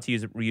on how to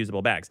use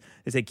reusable bags.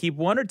 They say keep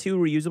 1 or 2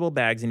 reusable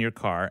bags in your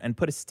car and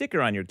put a sticker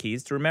on your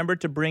keys to remember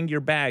to bring your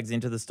bags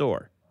into the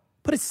store.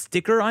 Put a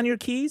sticker on your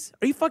keys?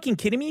 Are you fucking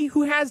kidding me?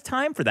 Who has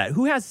time for that?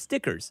 Who has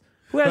stickers?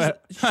 Who has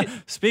shit?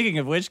 Speaking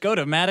of which, go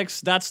to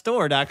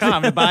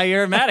maddox.store.com to buy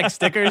your Maddox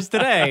stickers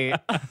today.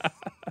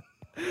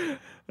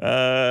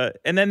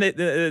 And then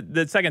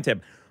the second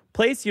tip,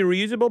 place your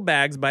reusable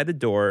bags by the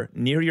door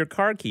near your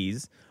car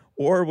keys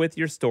or with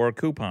your store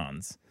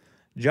coupons.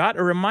 Jot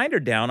a reminder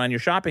down on your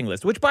shopping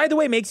list, which, by the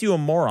way, makes you a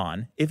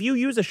moron. If you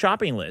use a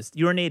shopping list,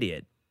 you're an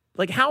idiot.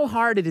 Like, how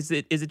hard is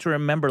it to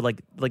remember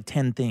like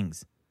 10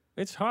 things?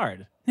 It's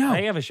hard. No.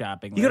 I have a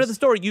shopping list. You go to the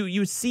store,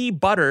 you see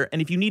butter,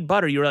 and if you need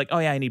butter, you're like, oh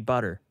yeah, I need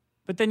butter.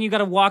 But then you got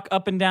to walk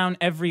up and down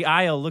every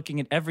aisle looking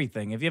at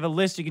everything. If you have a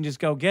list, you can just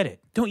go get it.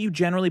 Don't you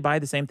generally buy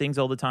the same things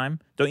all the time?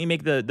 Don't you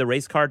make the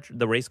race car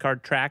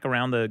track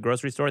around the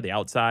grocery store, the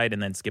outside,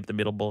 and then skip the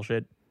middle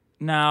bullshit?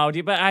 No,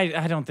 but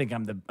I don't think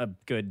I'm a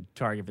good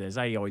target for this.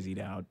 I always eat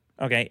out.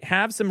 Okay,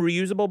 have some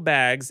reusable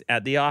bags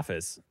at the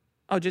office.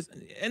 Oh,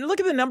 and look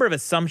at the number of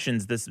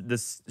assumptions this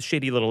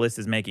shitty little list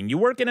is making. You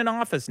work in an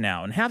office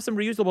now and have some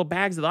reusable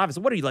bags at the office.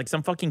 What are you, like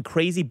some fucking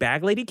crazy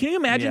bag lady? Can you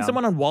imagine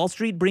someone on Wall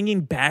Street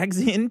bringing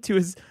bags in to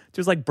his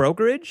like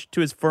brokerage,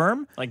 to his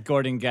firm? Like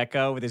Gordon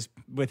Gekko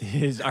with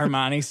his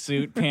Armani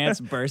suit pants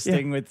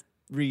bursting with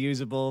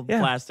reusable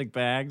plastic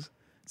bags.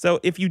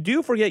 So if you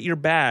do forget your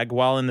bag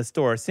while in the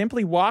store,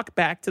 simply walk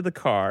back to the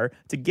car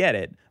to get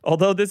it.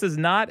 Although this is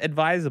not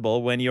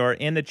advisable when you're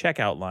in the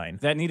checkout line.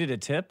 That needed a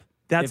tip?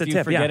 That's a tip, If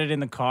you forget it in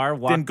the car,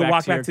 then go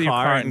walk back to your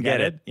car and get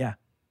it. Yeah.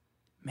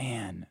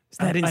 Man.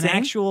 Isn't that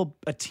insane?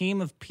 A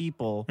team of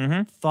people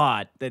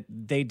thought that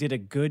they did a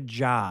good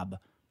job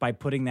by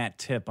putting that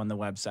tip on the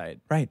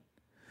website. Right.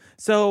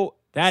 So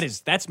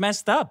that's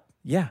messed up.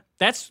 Yeah.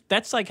 That's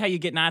like how you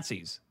get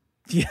Nazis.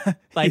 Yeah.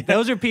 Like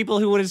those are people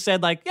who would have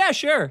said like, yeah,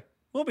 sure,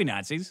 we'll be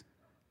Nazis.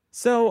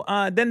 So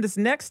then this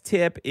next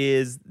tip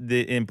is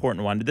the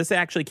important one. This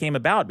actually came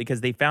about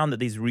because they found that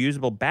these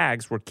reusable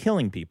bags were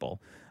killing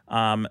people.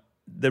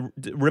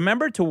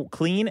 Remember to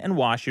clean and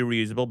wash your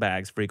reusable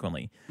bags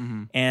frequently.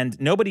 And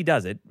nobody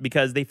does it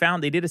because they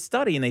did a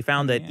study and they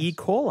found that E.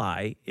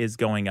 coli is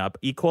going up.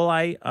 E.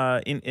 coli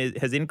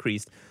has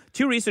increased.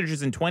 2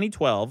 researchers in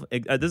 2012,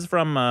 this is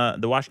from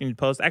the Washington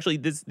Post. Actually,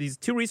 these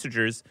 2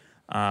 researchers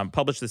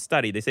published this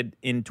study. They said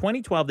in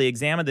 2012, they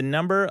examined the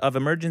number of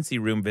emergency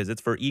room visits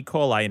for E.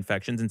 coli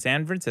infections in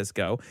San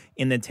Francisco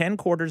in the 10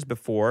 quarters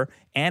before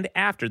and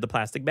after the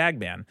plastic bag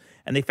ban.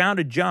 And they found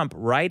a jump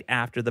right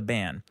after the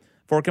ban.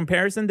 For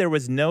comparison, there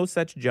was no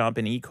such jump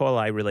in E.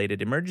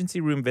 coli-related emergency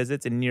room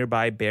visits in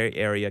nearby Bay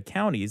Area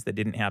counties that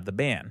didn't have the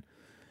ban.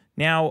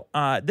 Now,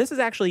 this is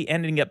actually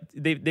ending up,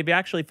 they've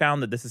actually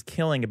found that this is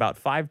killing about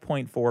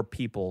 5.4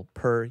 people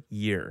per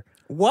year.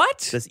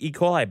 What? This E.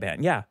 coli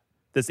ban, yeah.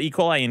 This E.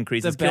 coli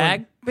increase is killing... The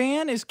bag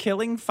ban is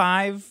killing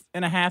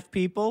 5.5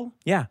 people?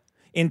 Yeah.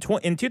 In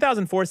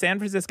 2004, San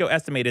Francisco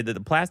estimated that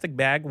the plastic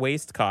bag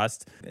waste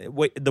costed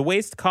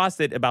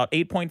about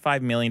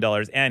 $8.5 million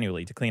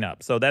annually to clean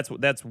up. So that's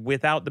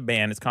without the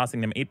ban. It's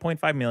costing them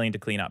 $8.5 million to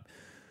clean up,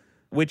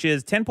 which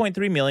is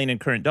 $10.3 million in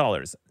current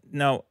dollars.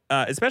 Now,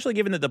 especially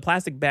given that the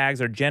plastic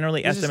bags are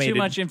generally estimated... This is too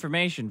much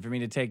information for me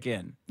to take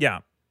in.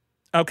 Yeah.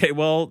 Okay,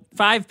 well...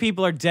 5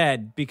 people are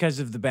dead because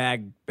of the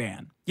bag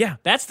ban. Yeah.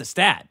 That's the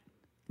stat.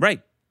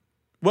 Right.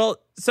 Well,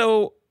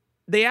 so...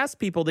 They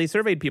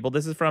surveyed people.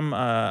 This is from,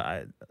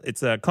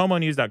 it's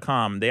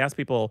comonews.com. They asked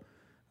people,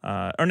 this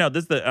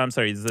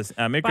is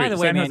Mercury. By the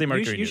way, San Jose man,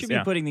 Mercury you should be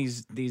putting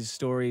these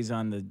stories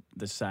on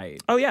the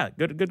site. Oh, yeah.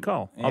 Good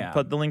call. Yeah. I'll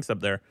put the links up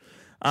there.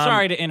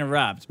 Sorry to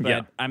interrupt,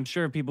 but I'm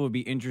sure people would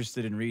be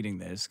interested in reading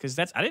this because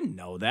I didn't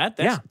know that.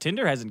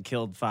 Tinder hasn't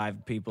killed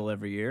 5 people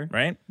every year.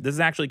 Right? This is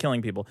actually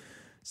killing people.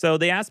 So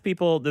they asked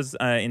people this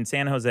in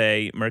San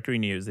Jose Mercury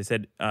News. They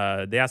said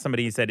they asked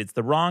somebody. He said it's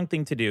the wrong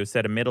thing to do.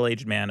 Said a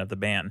middle-aged man of the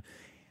ban,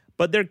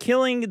 but they're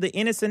killing the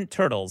innocent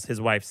turtles. His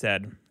wife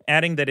said.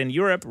 adding that in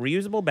Europe,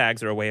 reusable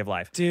bags are a way of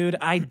life. Dude,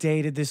 I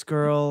dated this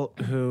girl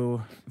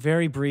who,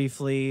 very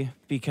briefly,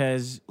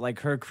 because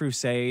like her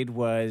crusade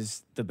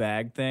was the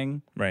bag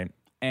thing. Right.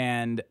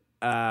 And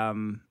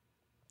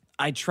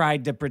I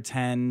tried to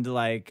pretend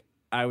like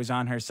I was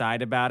on her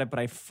side about it, but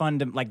I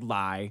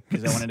lie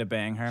because I wanted to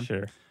bang her.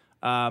 Sure.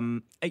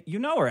 You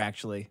know her,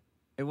 actually.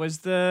 It was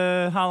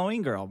the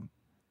Halloween girl.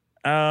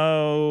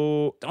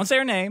 Oh. Don't say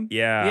her name.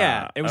 Yeah.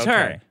 Yeah, it was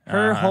okay. her.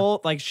 Her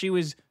whole, like, she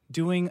was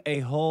doing a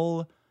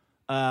whole,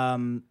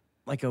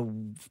 like, a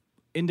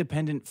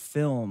independent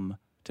film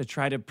to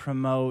try to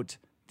promote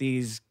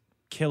these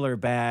killer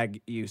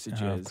bag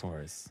usages. Of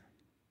course.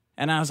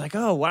 And I was like,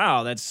 oh,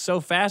 wow, that's so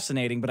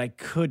fascinating, but I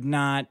could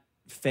not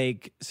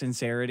fake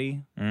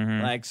sincerity.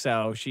 Mm-hmm. Like,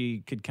 so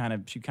she kind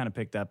of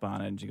picked up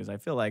on it, and she goes, I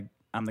feel like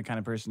I'm the kind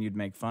of person you'd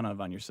make fun of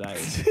on your site.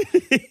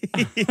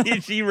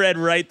 She read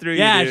right through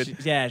you, dude.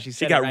 She said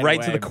She got it right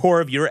away. to the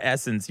core of your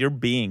essence, your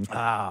being.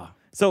 Ah.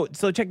 So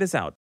check this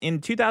out.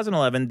 In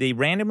 2011, they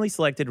randomly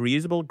selected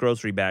reusable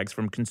grocery bags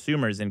from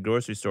consumers in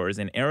grocery stores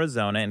in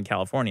Arizona and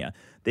California.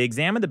 They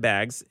examined the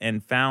bags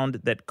and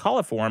found that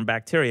coliform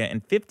bacteria in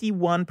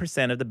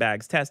 51% of the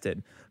bags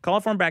tested.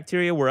 Coliform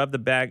bacteria were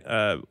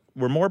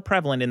more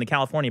prevalent in the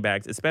California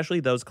bags, especially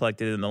those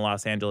collected in the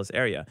Los Angeles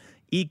area.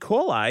 E.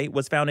 coli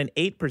was found in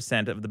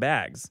 8% of the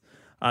bags.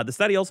 The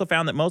study also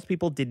found that most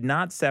people did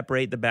not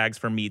separate the bags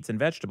for meats and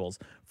vegetables.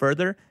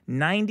 Further,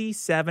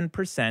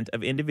 97%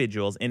 of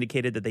individuals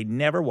indicated that they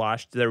never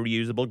washed their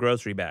reusable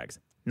grocery bags.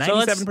 97%.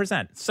 So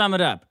let's sum it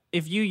up.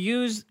 If you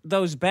use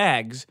those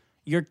bags,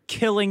 you're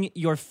killing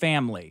your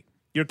family.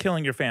 You're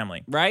killing your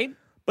family. Right?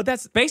 But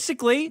that's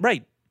basically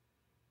right.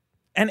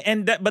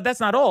 But that's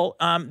not all.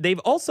 They've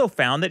also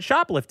found that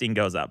shoplifting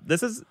goes up.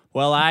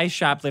 Well, I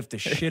shoplift the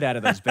shit out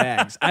of those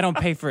bags. I don't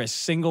pay for a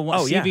single one.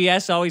 Oh, yeah.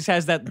 CVS always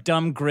has that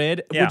dumb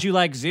grid. Yeah. Would you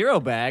like 0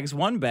 bags,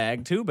 1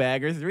 bag, 2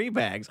 bag, or 3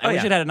 bags? I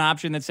wish it had an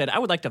option that said, I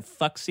would like to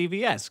fuck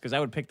CVS, because I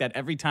would pick that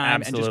every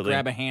time and just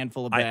grab a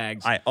handful of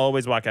bags. I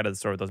always walk out of the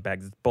store with those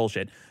bags. It's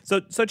bullshit.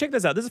 So check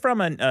this out. This is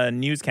from a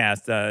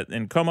newscast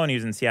in Como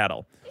News in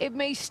Seattle. It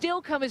may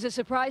still come as a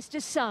surprise to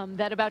some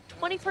that about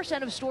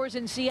 20% of stores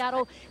in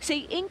Seattle say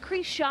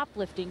increased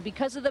shoplifting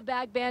because of the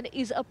bag ban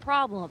is a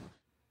problem.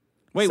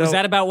 Wait, was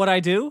that about what I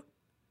do?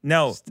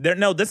 No,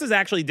 this is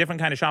actually a different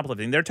kind of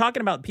shoplifting. They're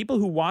talking about people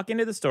who walk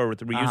into the store with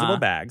the reusable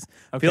bags,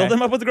 fill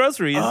them up with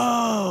groceries,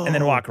 and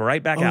then walk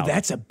right back out. Oh,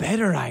 that's a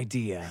better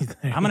idea.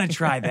 I'm going to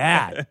try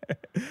that.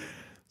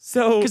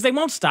 So, because they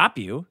won't stop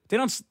you. They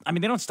don't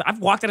stop. I've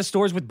walked out of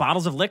stores with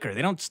bottles of liquor.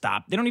 They don't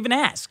stop. They don't even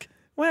ask.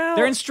 Well,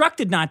 they're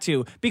instructed not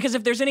to, because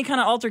if there's any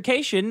kind of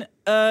altercation,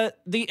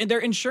 their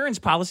insurance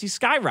policy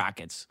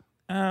skyrockets.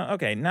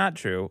 Okay, not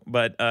true,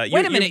 but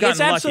wait a minute, it's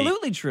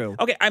absolutely lucky. True.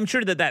 Okay, I'm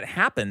sure that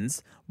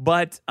happens,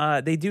 but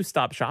they do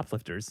stop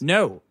shoplifters.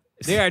 No,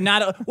 they are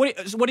not. What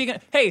are you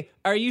gonna? Hey,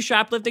 are you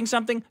shoplifting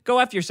something? Go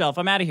after yourself.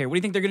 I'm out of here. What do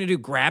you think they're gonna do?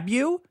 Grab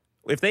you?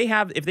 If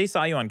they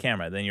saw you on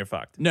camera, then you're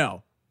fucked.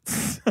 No.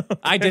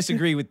 I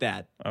disagree with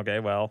that. Okay,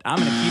 well, I'm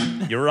gonna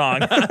keep. You're wrong.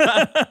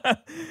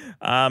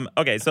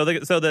 Okay, so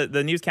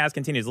the newscast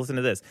continues. Listen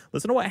to this.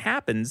 Listen to what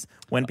happens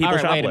when people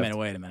shoplift.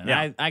 Wait a minute.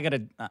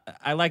 Yeah.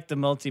 I like the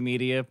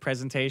multimedia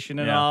presentation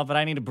and all, but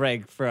I need a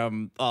break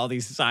from all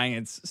these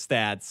science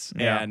stats.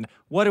 Yeah. And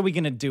what are we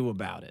gonna do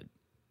about it?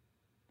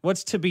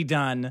 What's to be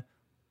done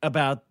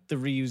about the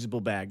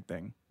reusable bag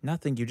thing?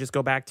 Nothing. You just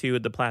go back to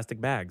the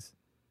plastic bags.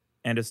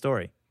 End of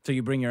story. So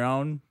you bring your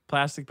own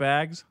plastic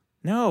bags?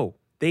 No.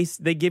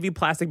 They give you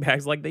plastic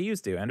bags like they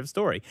used to. End of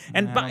story.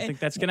 And I don't think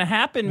that's gonna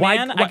happen, why,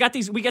 man. We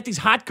got these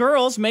hot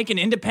girls making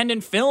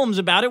independent films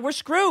about it. We're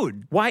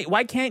screwed. Why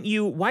can't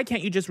you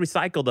just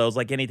recycle those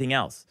like anything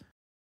else?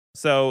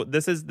 So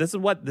this is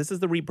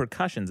the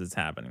repercussions that's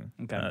happening.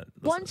 Okay.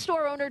 One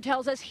store owner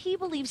tells us he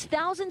believes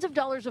thousands of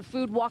dollars of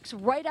food walks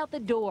right out the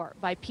door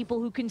by people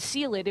who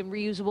conceal it in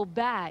reusable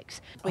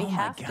bags. We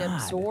have to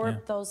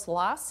absorb those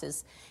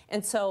losses.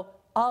 And so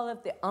all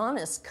of the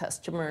honest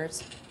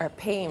customers are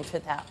paying for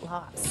that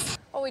loss.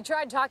 Well, we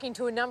tried talking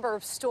to a number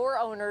of store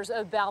owners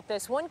about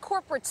this. One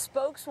corporate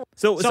spokeswoman.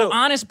 So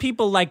honest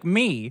people like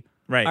me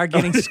are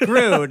getting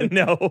screwed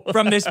No.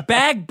 from this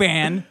bag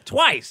ban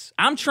twice.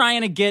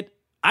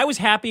 I was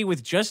happy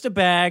with just a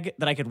bag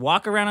that I could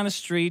walk around on the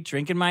street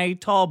drinking my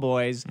tall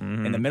boys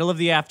in the middle of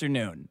the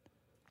afternoon.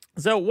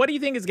 So what do you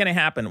think is going to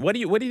happen? What do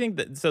you think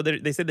that? So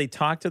they said they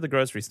talked to the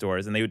grocery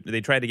stores and they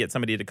tried to get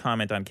somebody to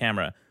comment on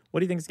camera. What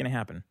do you think is going to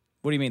happen?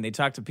 What do you mean? They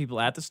talk to people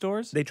at the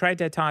stores? They tried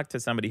to talk to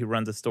somebody who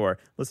runs a store.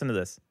 Listen to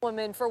this.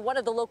 Woman for one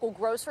of the local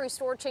grocery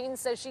store chains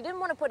says she didn't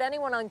want to put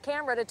anyone on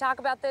camera to talk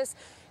about this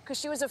because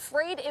she was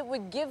afraid it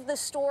would give the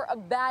store a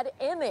bad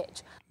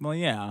image. Well,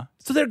 yeah.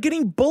 So they're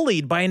getting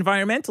bullied by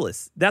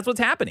environmentalists. That's what's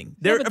happening.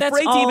 They're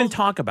afraid to even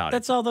talk about it.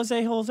 That's all those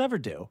a-holes ever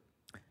do.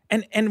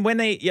 And when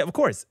they, of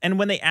course. And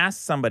when they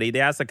asked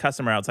a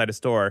customer outside a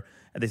store,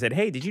 and they said,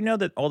 hey, did you know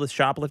that all this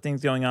shoplifting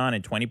is going on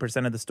in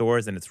 20% of the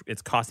stores and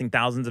it's costing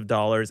thousands of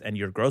dollars and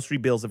your grocery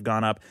bills have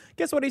gone up?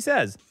 Guess what he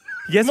says?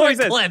 Guess More what he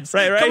says? clips.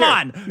 Right Come here.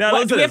 on. No,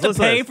 What, do we have to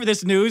listen pay this. for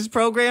this news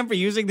program for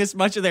using this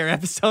much of their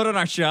episode on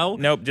our show?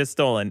 Nope, just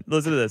stolen.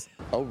 Listen to this.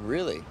 Oh,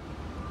 really?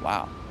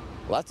 Wow.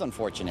 Well, that's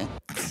unfortunate.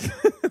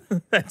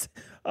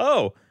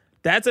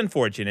 That's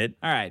unfortunate.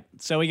 All right.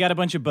 So we got a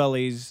bunch of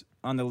bullies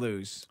on the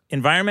loose.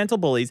 Environmental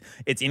bullies.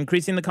 It's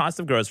increasing the cost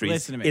of groceries.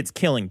 Listen to me. It's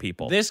killing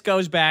people. This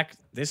goes back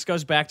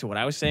to what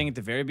I was saying at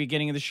the very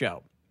beginning of the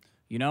show.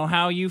 You know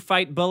how you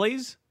fight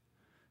bullies?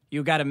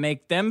 You got to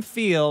make them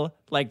feel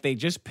like they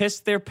just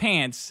pissed their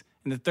pants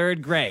in the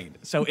 3rd grade.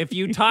 So if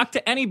you talk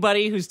to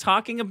anybody who's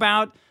talking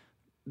about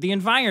the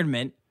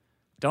environment,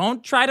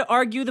 don't try to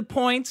argue the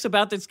points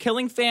about this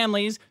killing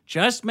families.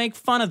 Just make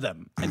fun of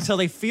them until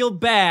they feel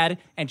bad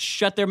and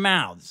shut their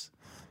mouths.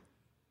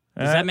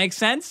 Does that make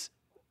sense?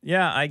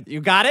 Yeah,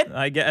 You got it?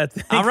 I get.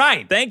 All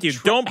right. Thank you.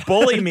 Don't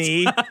bully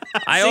me.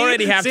 I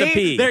already have to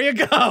pee. There you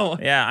go.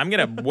 Yeah, I'm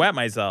gonna wet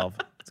myself.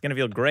 It's gonna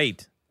feel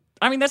great.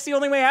 I mean, that's the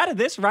only way out of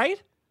this,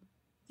 right?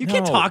 You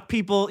can't No. talk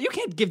people. You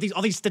can't give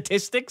all these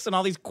statistics and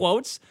all these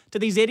quotes to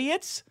these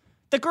idiots.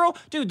 The girl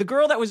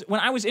that was, when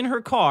I was in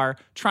her car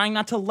trying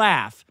not to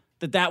laugh,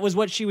 that was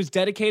what she was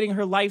dedicating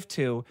her life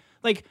to.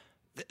 Like,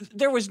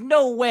 there was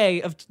no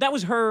way that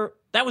was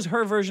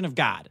her version of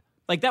God.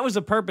 Like, that was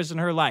the purpose in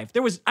her life.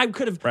 I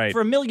could have,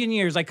 for a million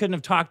years, I couldn't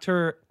have talked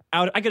her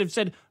out. I could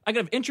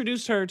have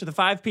introduced her to the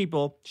 5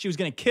 people she was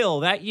going to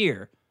kill that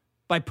year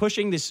by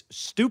pushing this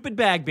stupid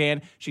bag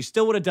ban. She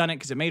still would have done it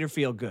because it made her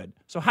feel good.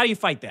 So how do you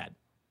fight that?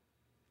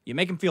 You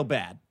make them feel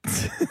bad.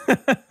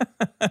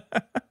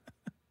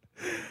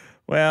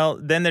 Well,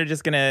 then they're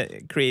just going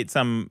to create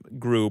some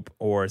group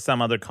or some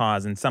other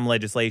cause and some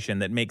legislation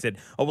that makes it,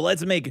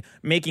 let's make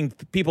making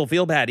people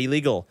feel bad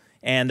illegal.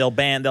 And they'll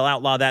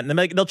outlaw that. And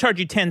they'll charge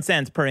you 10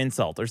 cents per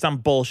insult or some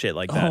bullshit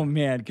like that. Oh,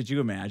 man. Could you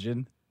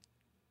imagine?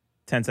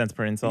 10 cents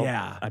per insult?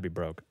 Yeah. I'd be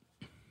broke.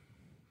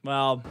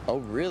 Well. Oh,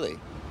 really?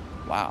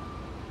 Wow.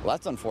 Well,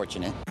 that's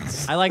unfortunate.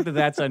 I like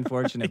that's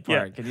unfortunate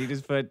part. Yeah. Can you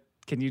just pull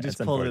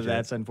to unfortunate.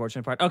 that's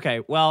unfortunate part?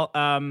 Okay. Well,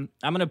 I'm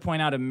going to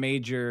point out a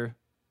major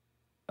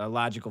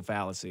logical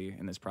fallacy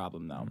in this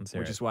problem, though,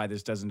 which is why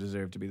this doesn't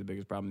deserve to be the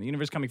biggest problem in the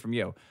universe, coming from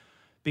you.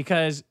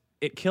 Because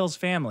it kills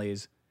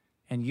families,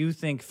 and you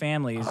think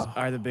families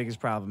are the biggest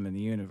problem in the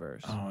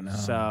universe. Oh, no.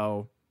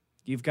 So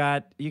you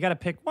got to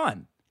pick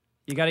one.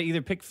 You got to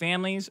either pick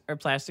families or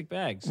plastic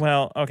bags.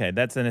 Well, okay,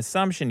 that's an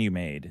assumption you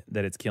made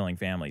that it's killing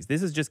families.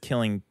 This is just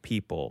killing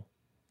people.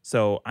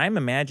 So I'm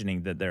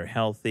imagining that they're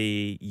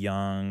healthy,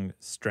 young,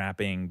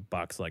 strapping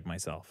bucks like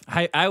myself.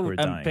 I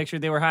dying.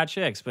 pictured they were hot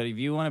chicks, but if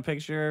you want to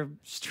picture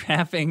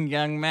strapping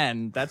young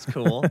men, that's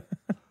cool.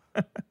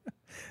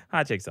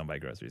 Hot chicks don't buy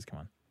groceries. Come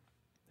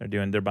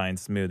on, they're buying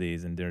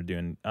smoothies and they're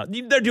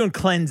doing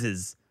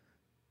cleanses.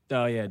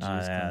 Oh yeah,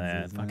 juice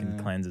cleanses. Fucking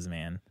cleanses,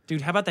 man.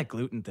 Dude, how about that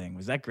gluten thing?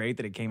 Was that great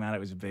that it came out?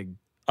 It was a big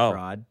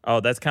fraud. Oh,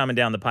 that's coming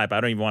down the pipe.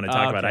 I don't even want to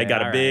talk about it. I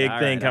got a big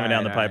thing coming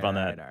down the pipe on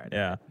that.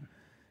 Yeah.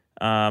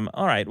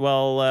 All right.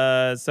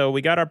 Well, so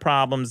we got our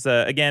problems.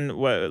 Again,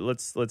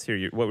 let's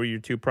hear what were your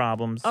 2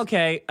 problems?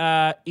 Okay.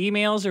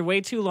 Emails are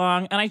way too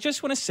long. And I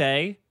just want to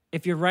say,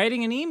 if you're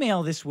writing an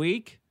email this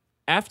week,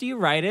 after you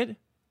write it,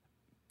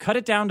 cut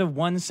it down to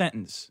 1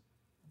 sentence.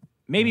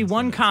 Maybe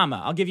 1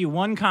 comma. I'll give you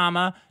 1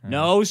 comma.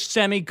 No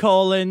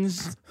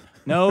semicolons.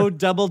 No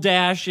double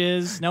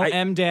dashes. No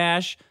M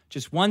dash.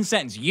 Just 1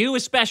 sentence. You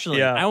especially.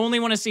 Yeah. I only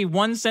want to see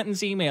 1 sentence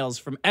emails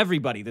from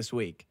everybody this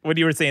week. When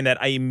you were saying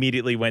that, I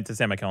immediately went to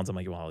semicolons. I'm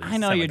like, well, I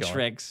know your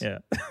tricks. Yeah.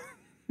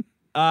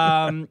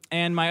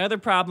 And my other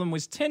problem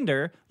was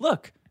Tinder.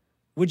 Look,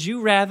 would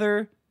you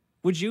rather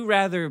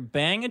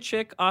bang a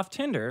chick off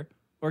Tinder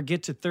or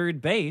get to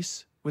 3rd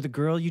base with a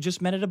girl you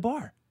just met at a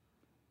bar?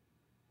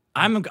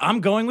 I'm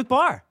going with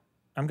bar.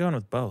 I'm going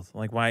with both.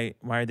 Like, why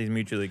are these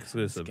mutually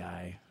exclusive? This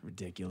guy,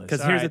 ridiculous.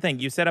 Because here's the thing.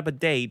 You set up a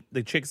date.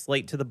 The chick's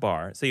late to the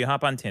bar. So you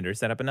hop on Tinder,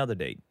 set up another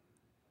date.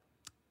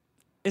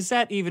 Is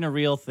that even a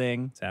real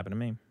thing? It's happened to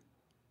me.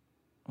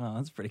 Well,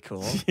 that's pretty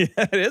cool. Yeah,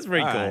 it is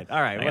pretty cool.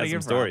 All right. I What got are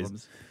your some stories.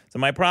 problems? So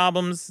my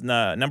problems,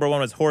 number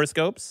 1 was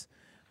horoscopes.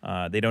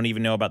 They don't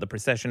even know about the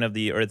precession of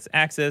the Earth's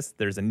axis.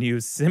 There's a new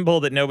symbol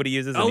that nobody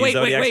uses. Oh, wait.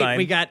 Sign.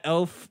 We got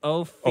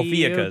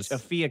Ophiuchus.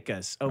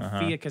 Ophiuchus.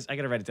 Ophiuchus. I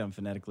got to write it down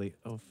phonetically.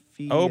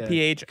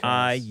 Ophiuchus.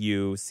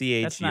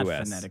 That's not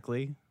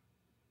phonetically.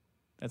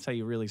 That's how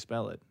you really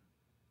spell it.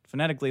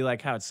 Phonetically,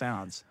 like how it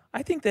sounds.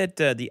 I think that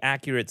the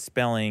accurate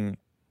spelling...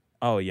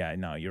 Oh, yeah.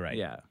 No, you're right.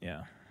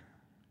 Yeah.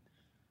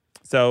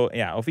 So,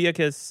 yeah,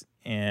 Ophiuchus.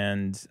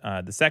 And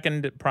the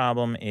second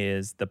problem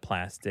is the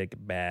plastic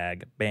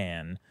bag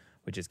ban,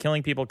 which is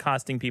killing people,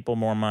 costing people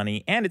more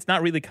money, and it's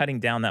not really cutting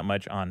down that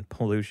much on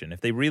pollution.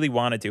 If they really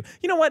wanted to.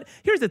 You know what?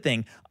 Here's the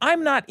thing.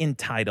 I'm not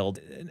entitled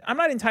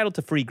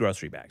to free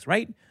grocery bags,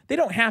 right? They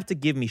don't have to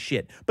give me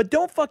shit. But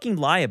don't fucking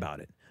lie about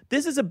it.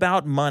 This is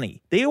about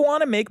money. They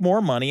want to make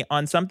more money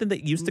on something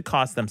that used to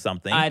cost them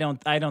something. I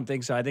don't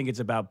think so. I think it's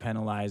about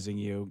penalizing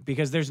you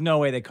because there's no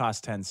way they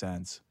cost 10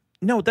 cents.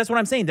 No, that's what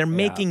I'm saying. They're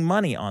making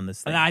money on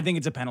this thing. And I think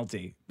it's a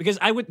penalty because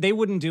they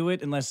wouldn't do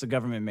it unless the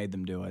government made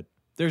them do it.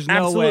 There's no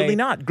way. Absolutely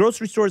not.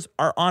 Grocery stores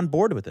are on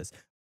board with this.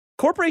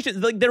 Corporations,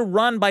 like, they're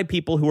run by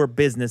people who are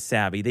business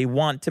savvy. They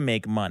want to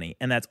make money,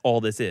 and that's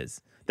all this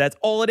is. That's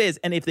all it is.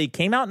 And if they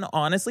came out and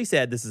honestly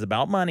said this is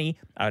about money,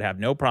 I would have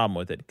no problem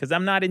with it because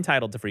I'm not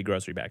entitled to free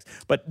grocery bags.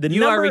 But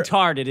you are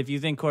retarded if you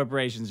think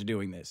corporations are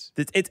doing this.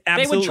 It's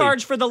absolutely. They would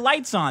charge for the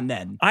lights on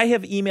then. I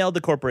have emailed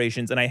the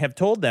corporations and I have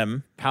told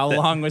them. How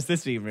long was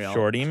this email?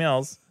 Short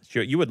emails.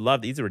 Sure, you would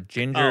love these. They were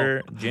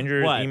ginger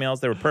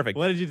emails. They were perfect.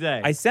 What did you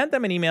say? I sent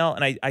them an email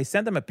and I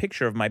sent them a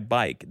picture of my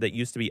bike that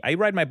used to be. I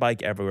ride my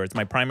bike everywhere. It's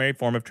my primary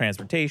form of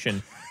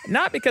transportation.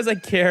 Not because I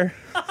care.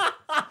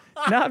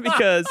 Not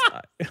because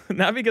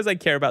I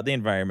care about the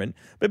environment,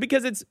 but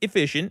because it's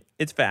efficient,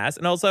 it's fast,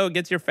 and also it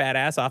gets your fat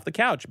ass off the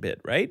couch a bit,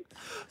 right?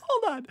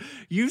 Hold on.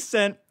 You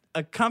sent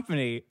a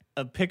company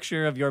a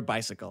picture of your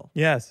bicycle.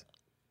 Yes.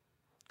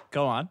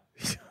 Go on.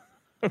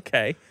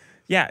 Okay.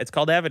 Yeah, it's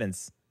called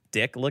evidence.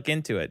 Dick, look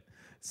into it.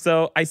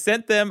 So I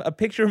sent them a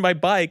picture of my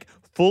bike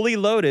fully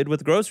loaded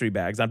with grocery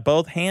bags on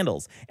both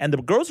handles, and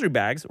the grocery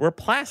bags were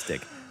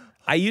plastic.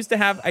 I used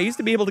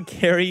to be able to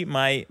carry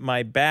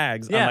my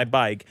bags on my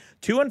bike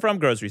to and from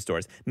grocery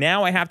stores.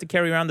 Now I have to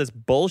carry around this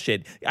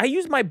bullshit. I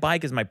use my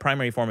bike as my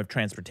primary form of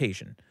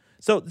transportation.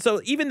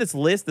 So even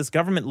this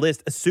government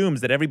list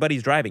assumes that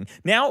everybody's driving.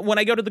 Now, when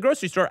I go to the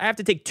grocery store, I have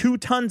to take 2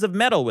 tons of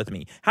metal with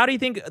me. How do you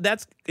think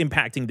that's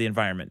impacting the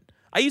environment?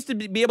 I used to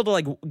be able to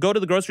like go to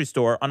the grocery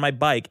store on my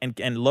bike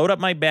and load up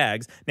my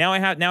bags. Now I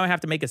have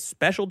to make a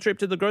special trip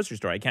to the grocery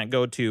store. I can't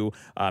go to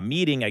a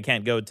meeting. I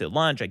can't go to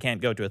lunch. I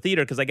can't go to a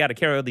theater because I got to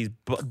carry all these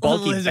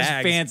bulky this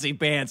bags. Is fancy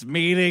pants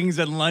meetings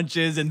and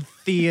lunches and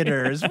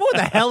theaters. What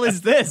the hell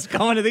is this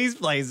going to these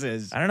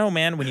places? I don't know,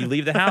 man. When you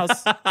leave the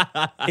house,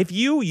 if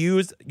you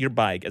use your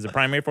bike as a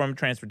primary form of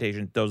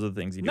transportation, those are the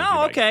things you do.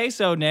 No, okay.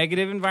 So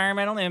negative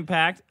environmental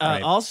impact.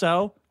 Right.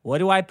 Also, what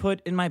do I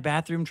put in my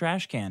bathroom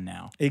trash can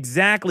now?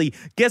 Exactly.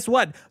 Guess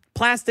what?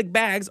 Plastic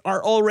bags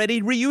are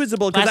already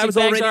reusable. Plastic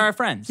bags are our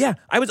friends. Yeah,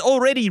 I was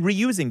already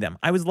reusing them.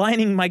 I was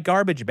lining my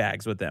garbage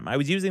bags with them. I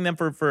was using them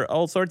for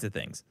all sorts of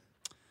things.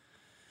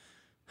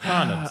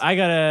 Condoms. I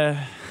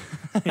gotta.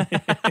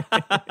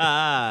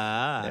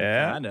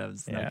 Yeah. Condoms.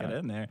 Snuck it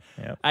in there.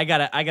 Yep. I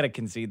gotta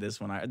concede this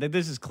one.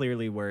 This is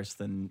clearly worse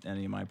than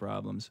any of my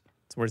problems.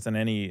 It's worse than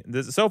any.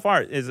 So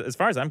far, as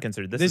far as I'm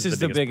concerned, this is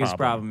the biggest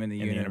problem in the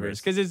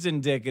universe because it's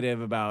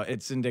indicative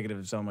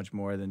of so much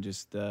more than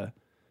just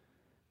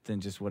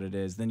what it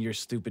is. Than your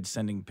stupid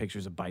sending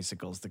pictures of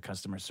bicycles to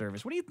customer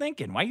service. What are you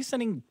thinking? Why are you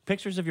sending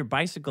pictures of your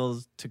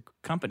bicycles to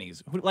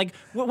companies? Like,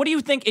 what do you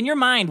think in your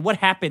mind? What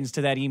happens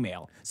to that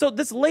email? So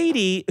this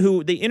lady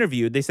who they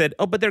interviewed, they said,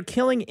 "Oh, but they're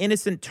killing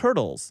innocent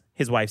turtles."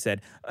 His wife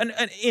said, "An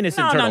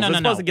innocent turtle.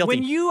 No. Guilty.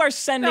 When you are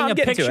sending a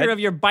picture of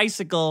your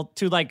bicycle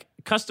to like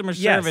customer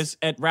service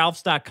at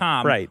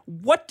Ralphs.com, right?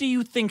 What do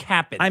you think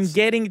happens? I'm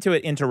getting to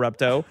it,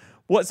 Interrupto.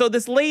 So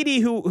this lady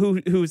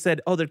who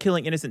said, "Oh, they're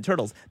killing innocent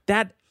turtles,"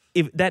 that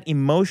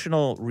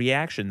emotional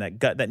reaction,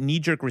 that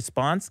knee-jerk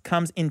response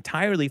comes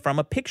entirely from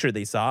a picture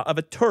they saw of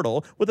a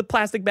turtle with a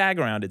plastic bag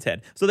around its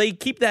head. So they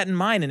keep that in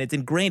mind, and it's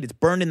ingrained, it's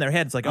burned in their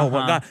head. It's like, oh,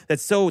 my God,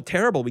 that's so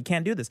terrible. We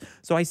can't do this.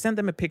 So I sent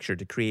them a picture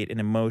to create an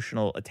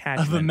emotional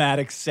attachment. Of a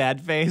Maddox sad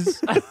face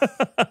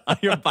on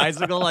your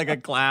bicycle like a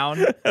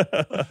clown?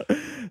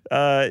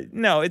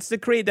 No, it's to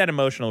create that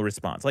emotional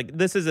response. Like,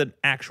 this is an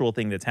actual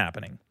thing that's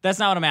happening. That's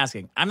not what I'm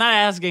asking. I'm not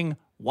asking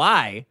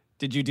why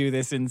did you do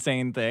this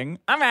insane thing?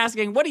 I'm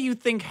asking, what do you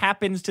think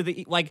happens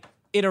to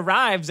it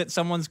arrives at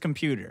someone's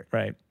computer.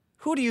 Right.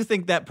 Who do you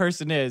think that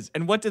person is?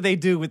 And what do they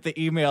do with the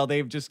email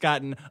they've just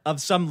gotten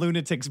of some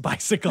lunatic's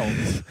bicycle?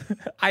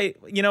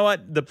 You know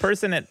what? The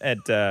person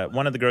at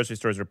one of the grocery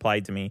stores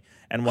replied to me,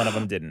 and one of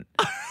them didn't.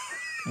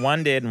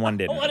 One did and one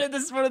didn't. What did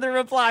the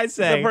reply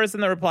say? The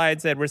person that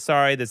replied said, "We're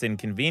sorry this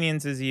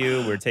inconveniences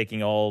you. We're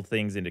taking all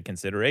things into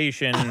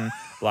consideration,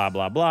 blah,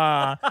 blah,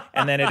 blah."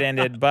 And then it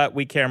ended, "But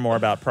we care more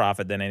about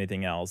profit than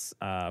anything else.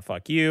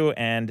 Fuck you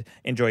and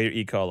enjoy your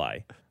E.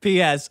 coli."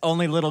 P.S.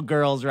 Only little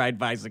girls ride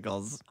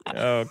bicycles.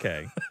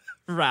 Okay.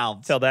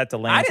 Ralph. Tell that to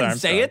Lance I didn't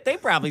Armstrong. say it. They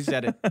probably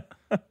said it.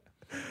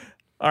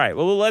 All right,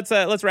 well, let's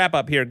wrap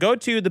up here. Go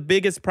to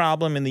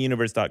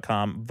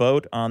thebiggestproblemintheuniverse.com.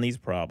 Vote on these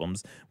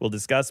problems. We'll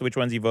discuss which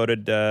ones you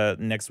voted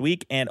next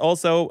week, and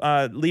also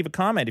leave a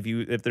comment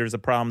if there's a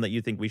problem that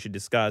you think we should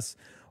discuss,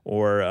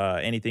 or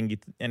any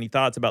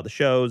thoughts about the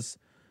shows.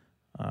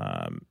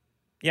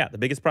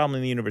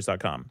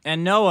 thebiggestproblemintheuniverse.com.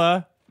 And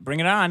Noah, bring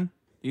it on.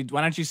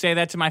 Why don't you say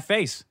that to my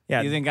face?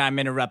 Yeah. You think I'm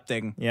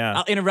interrupting? Yeah.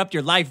 I'll interrupt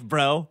your life,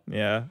 bro.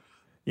 Yeah.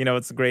 You know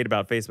what's great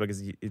about Facebook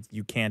is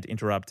you can't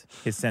interrupt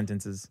his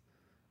sentences.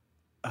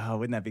 Oh,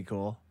 wouldn't that be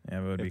cool? Yeah,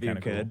 it would be If you kind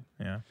of cool. could.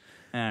 Yeah.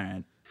 All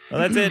right.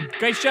 Well, that's it.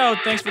 Great show.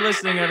 Thanks for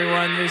listening,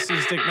 everyone. This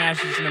is Dick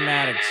Masterson and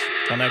Maddox.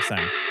 Till next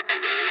time.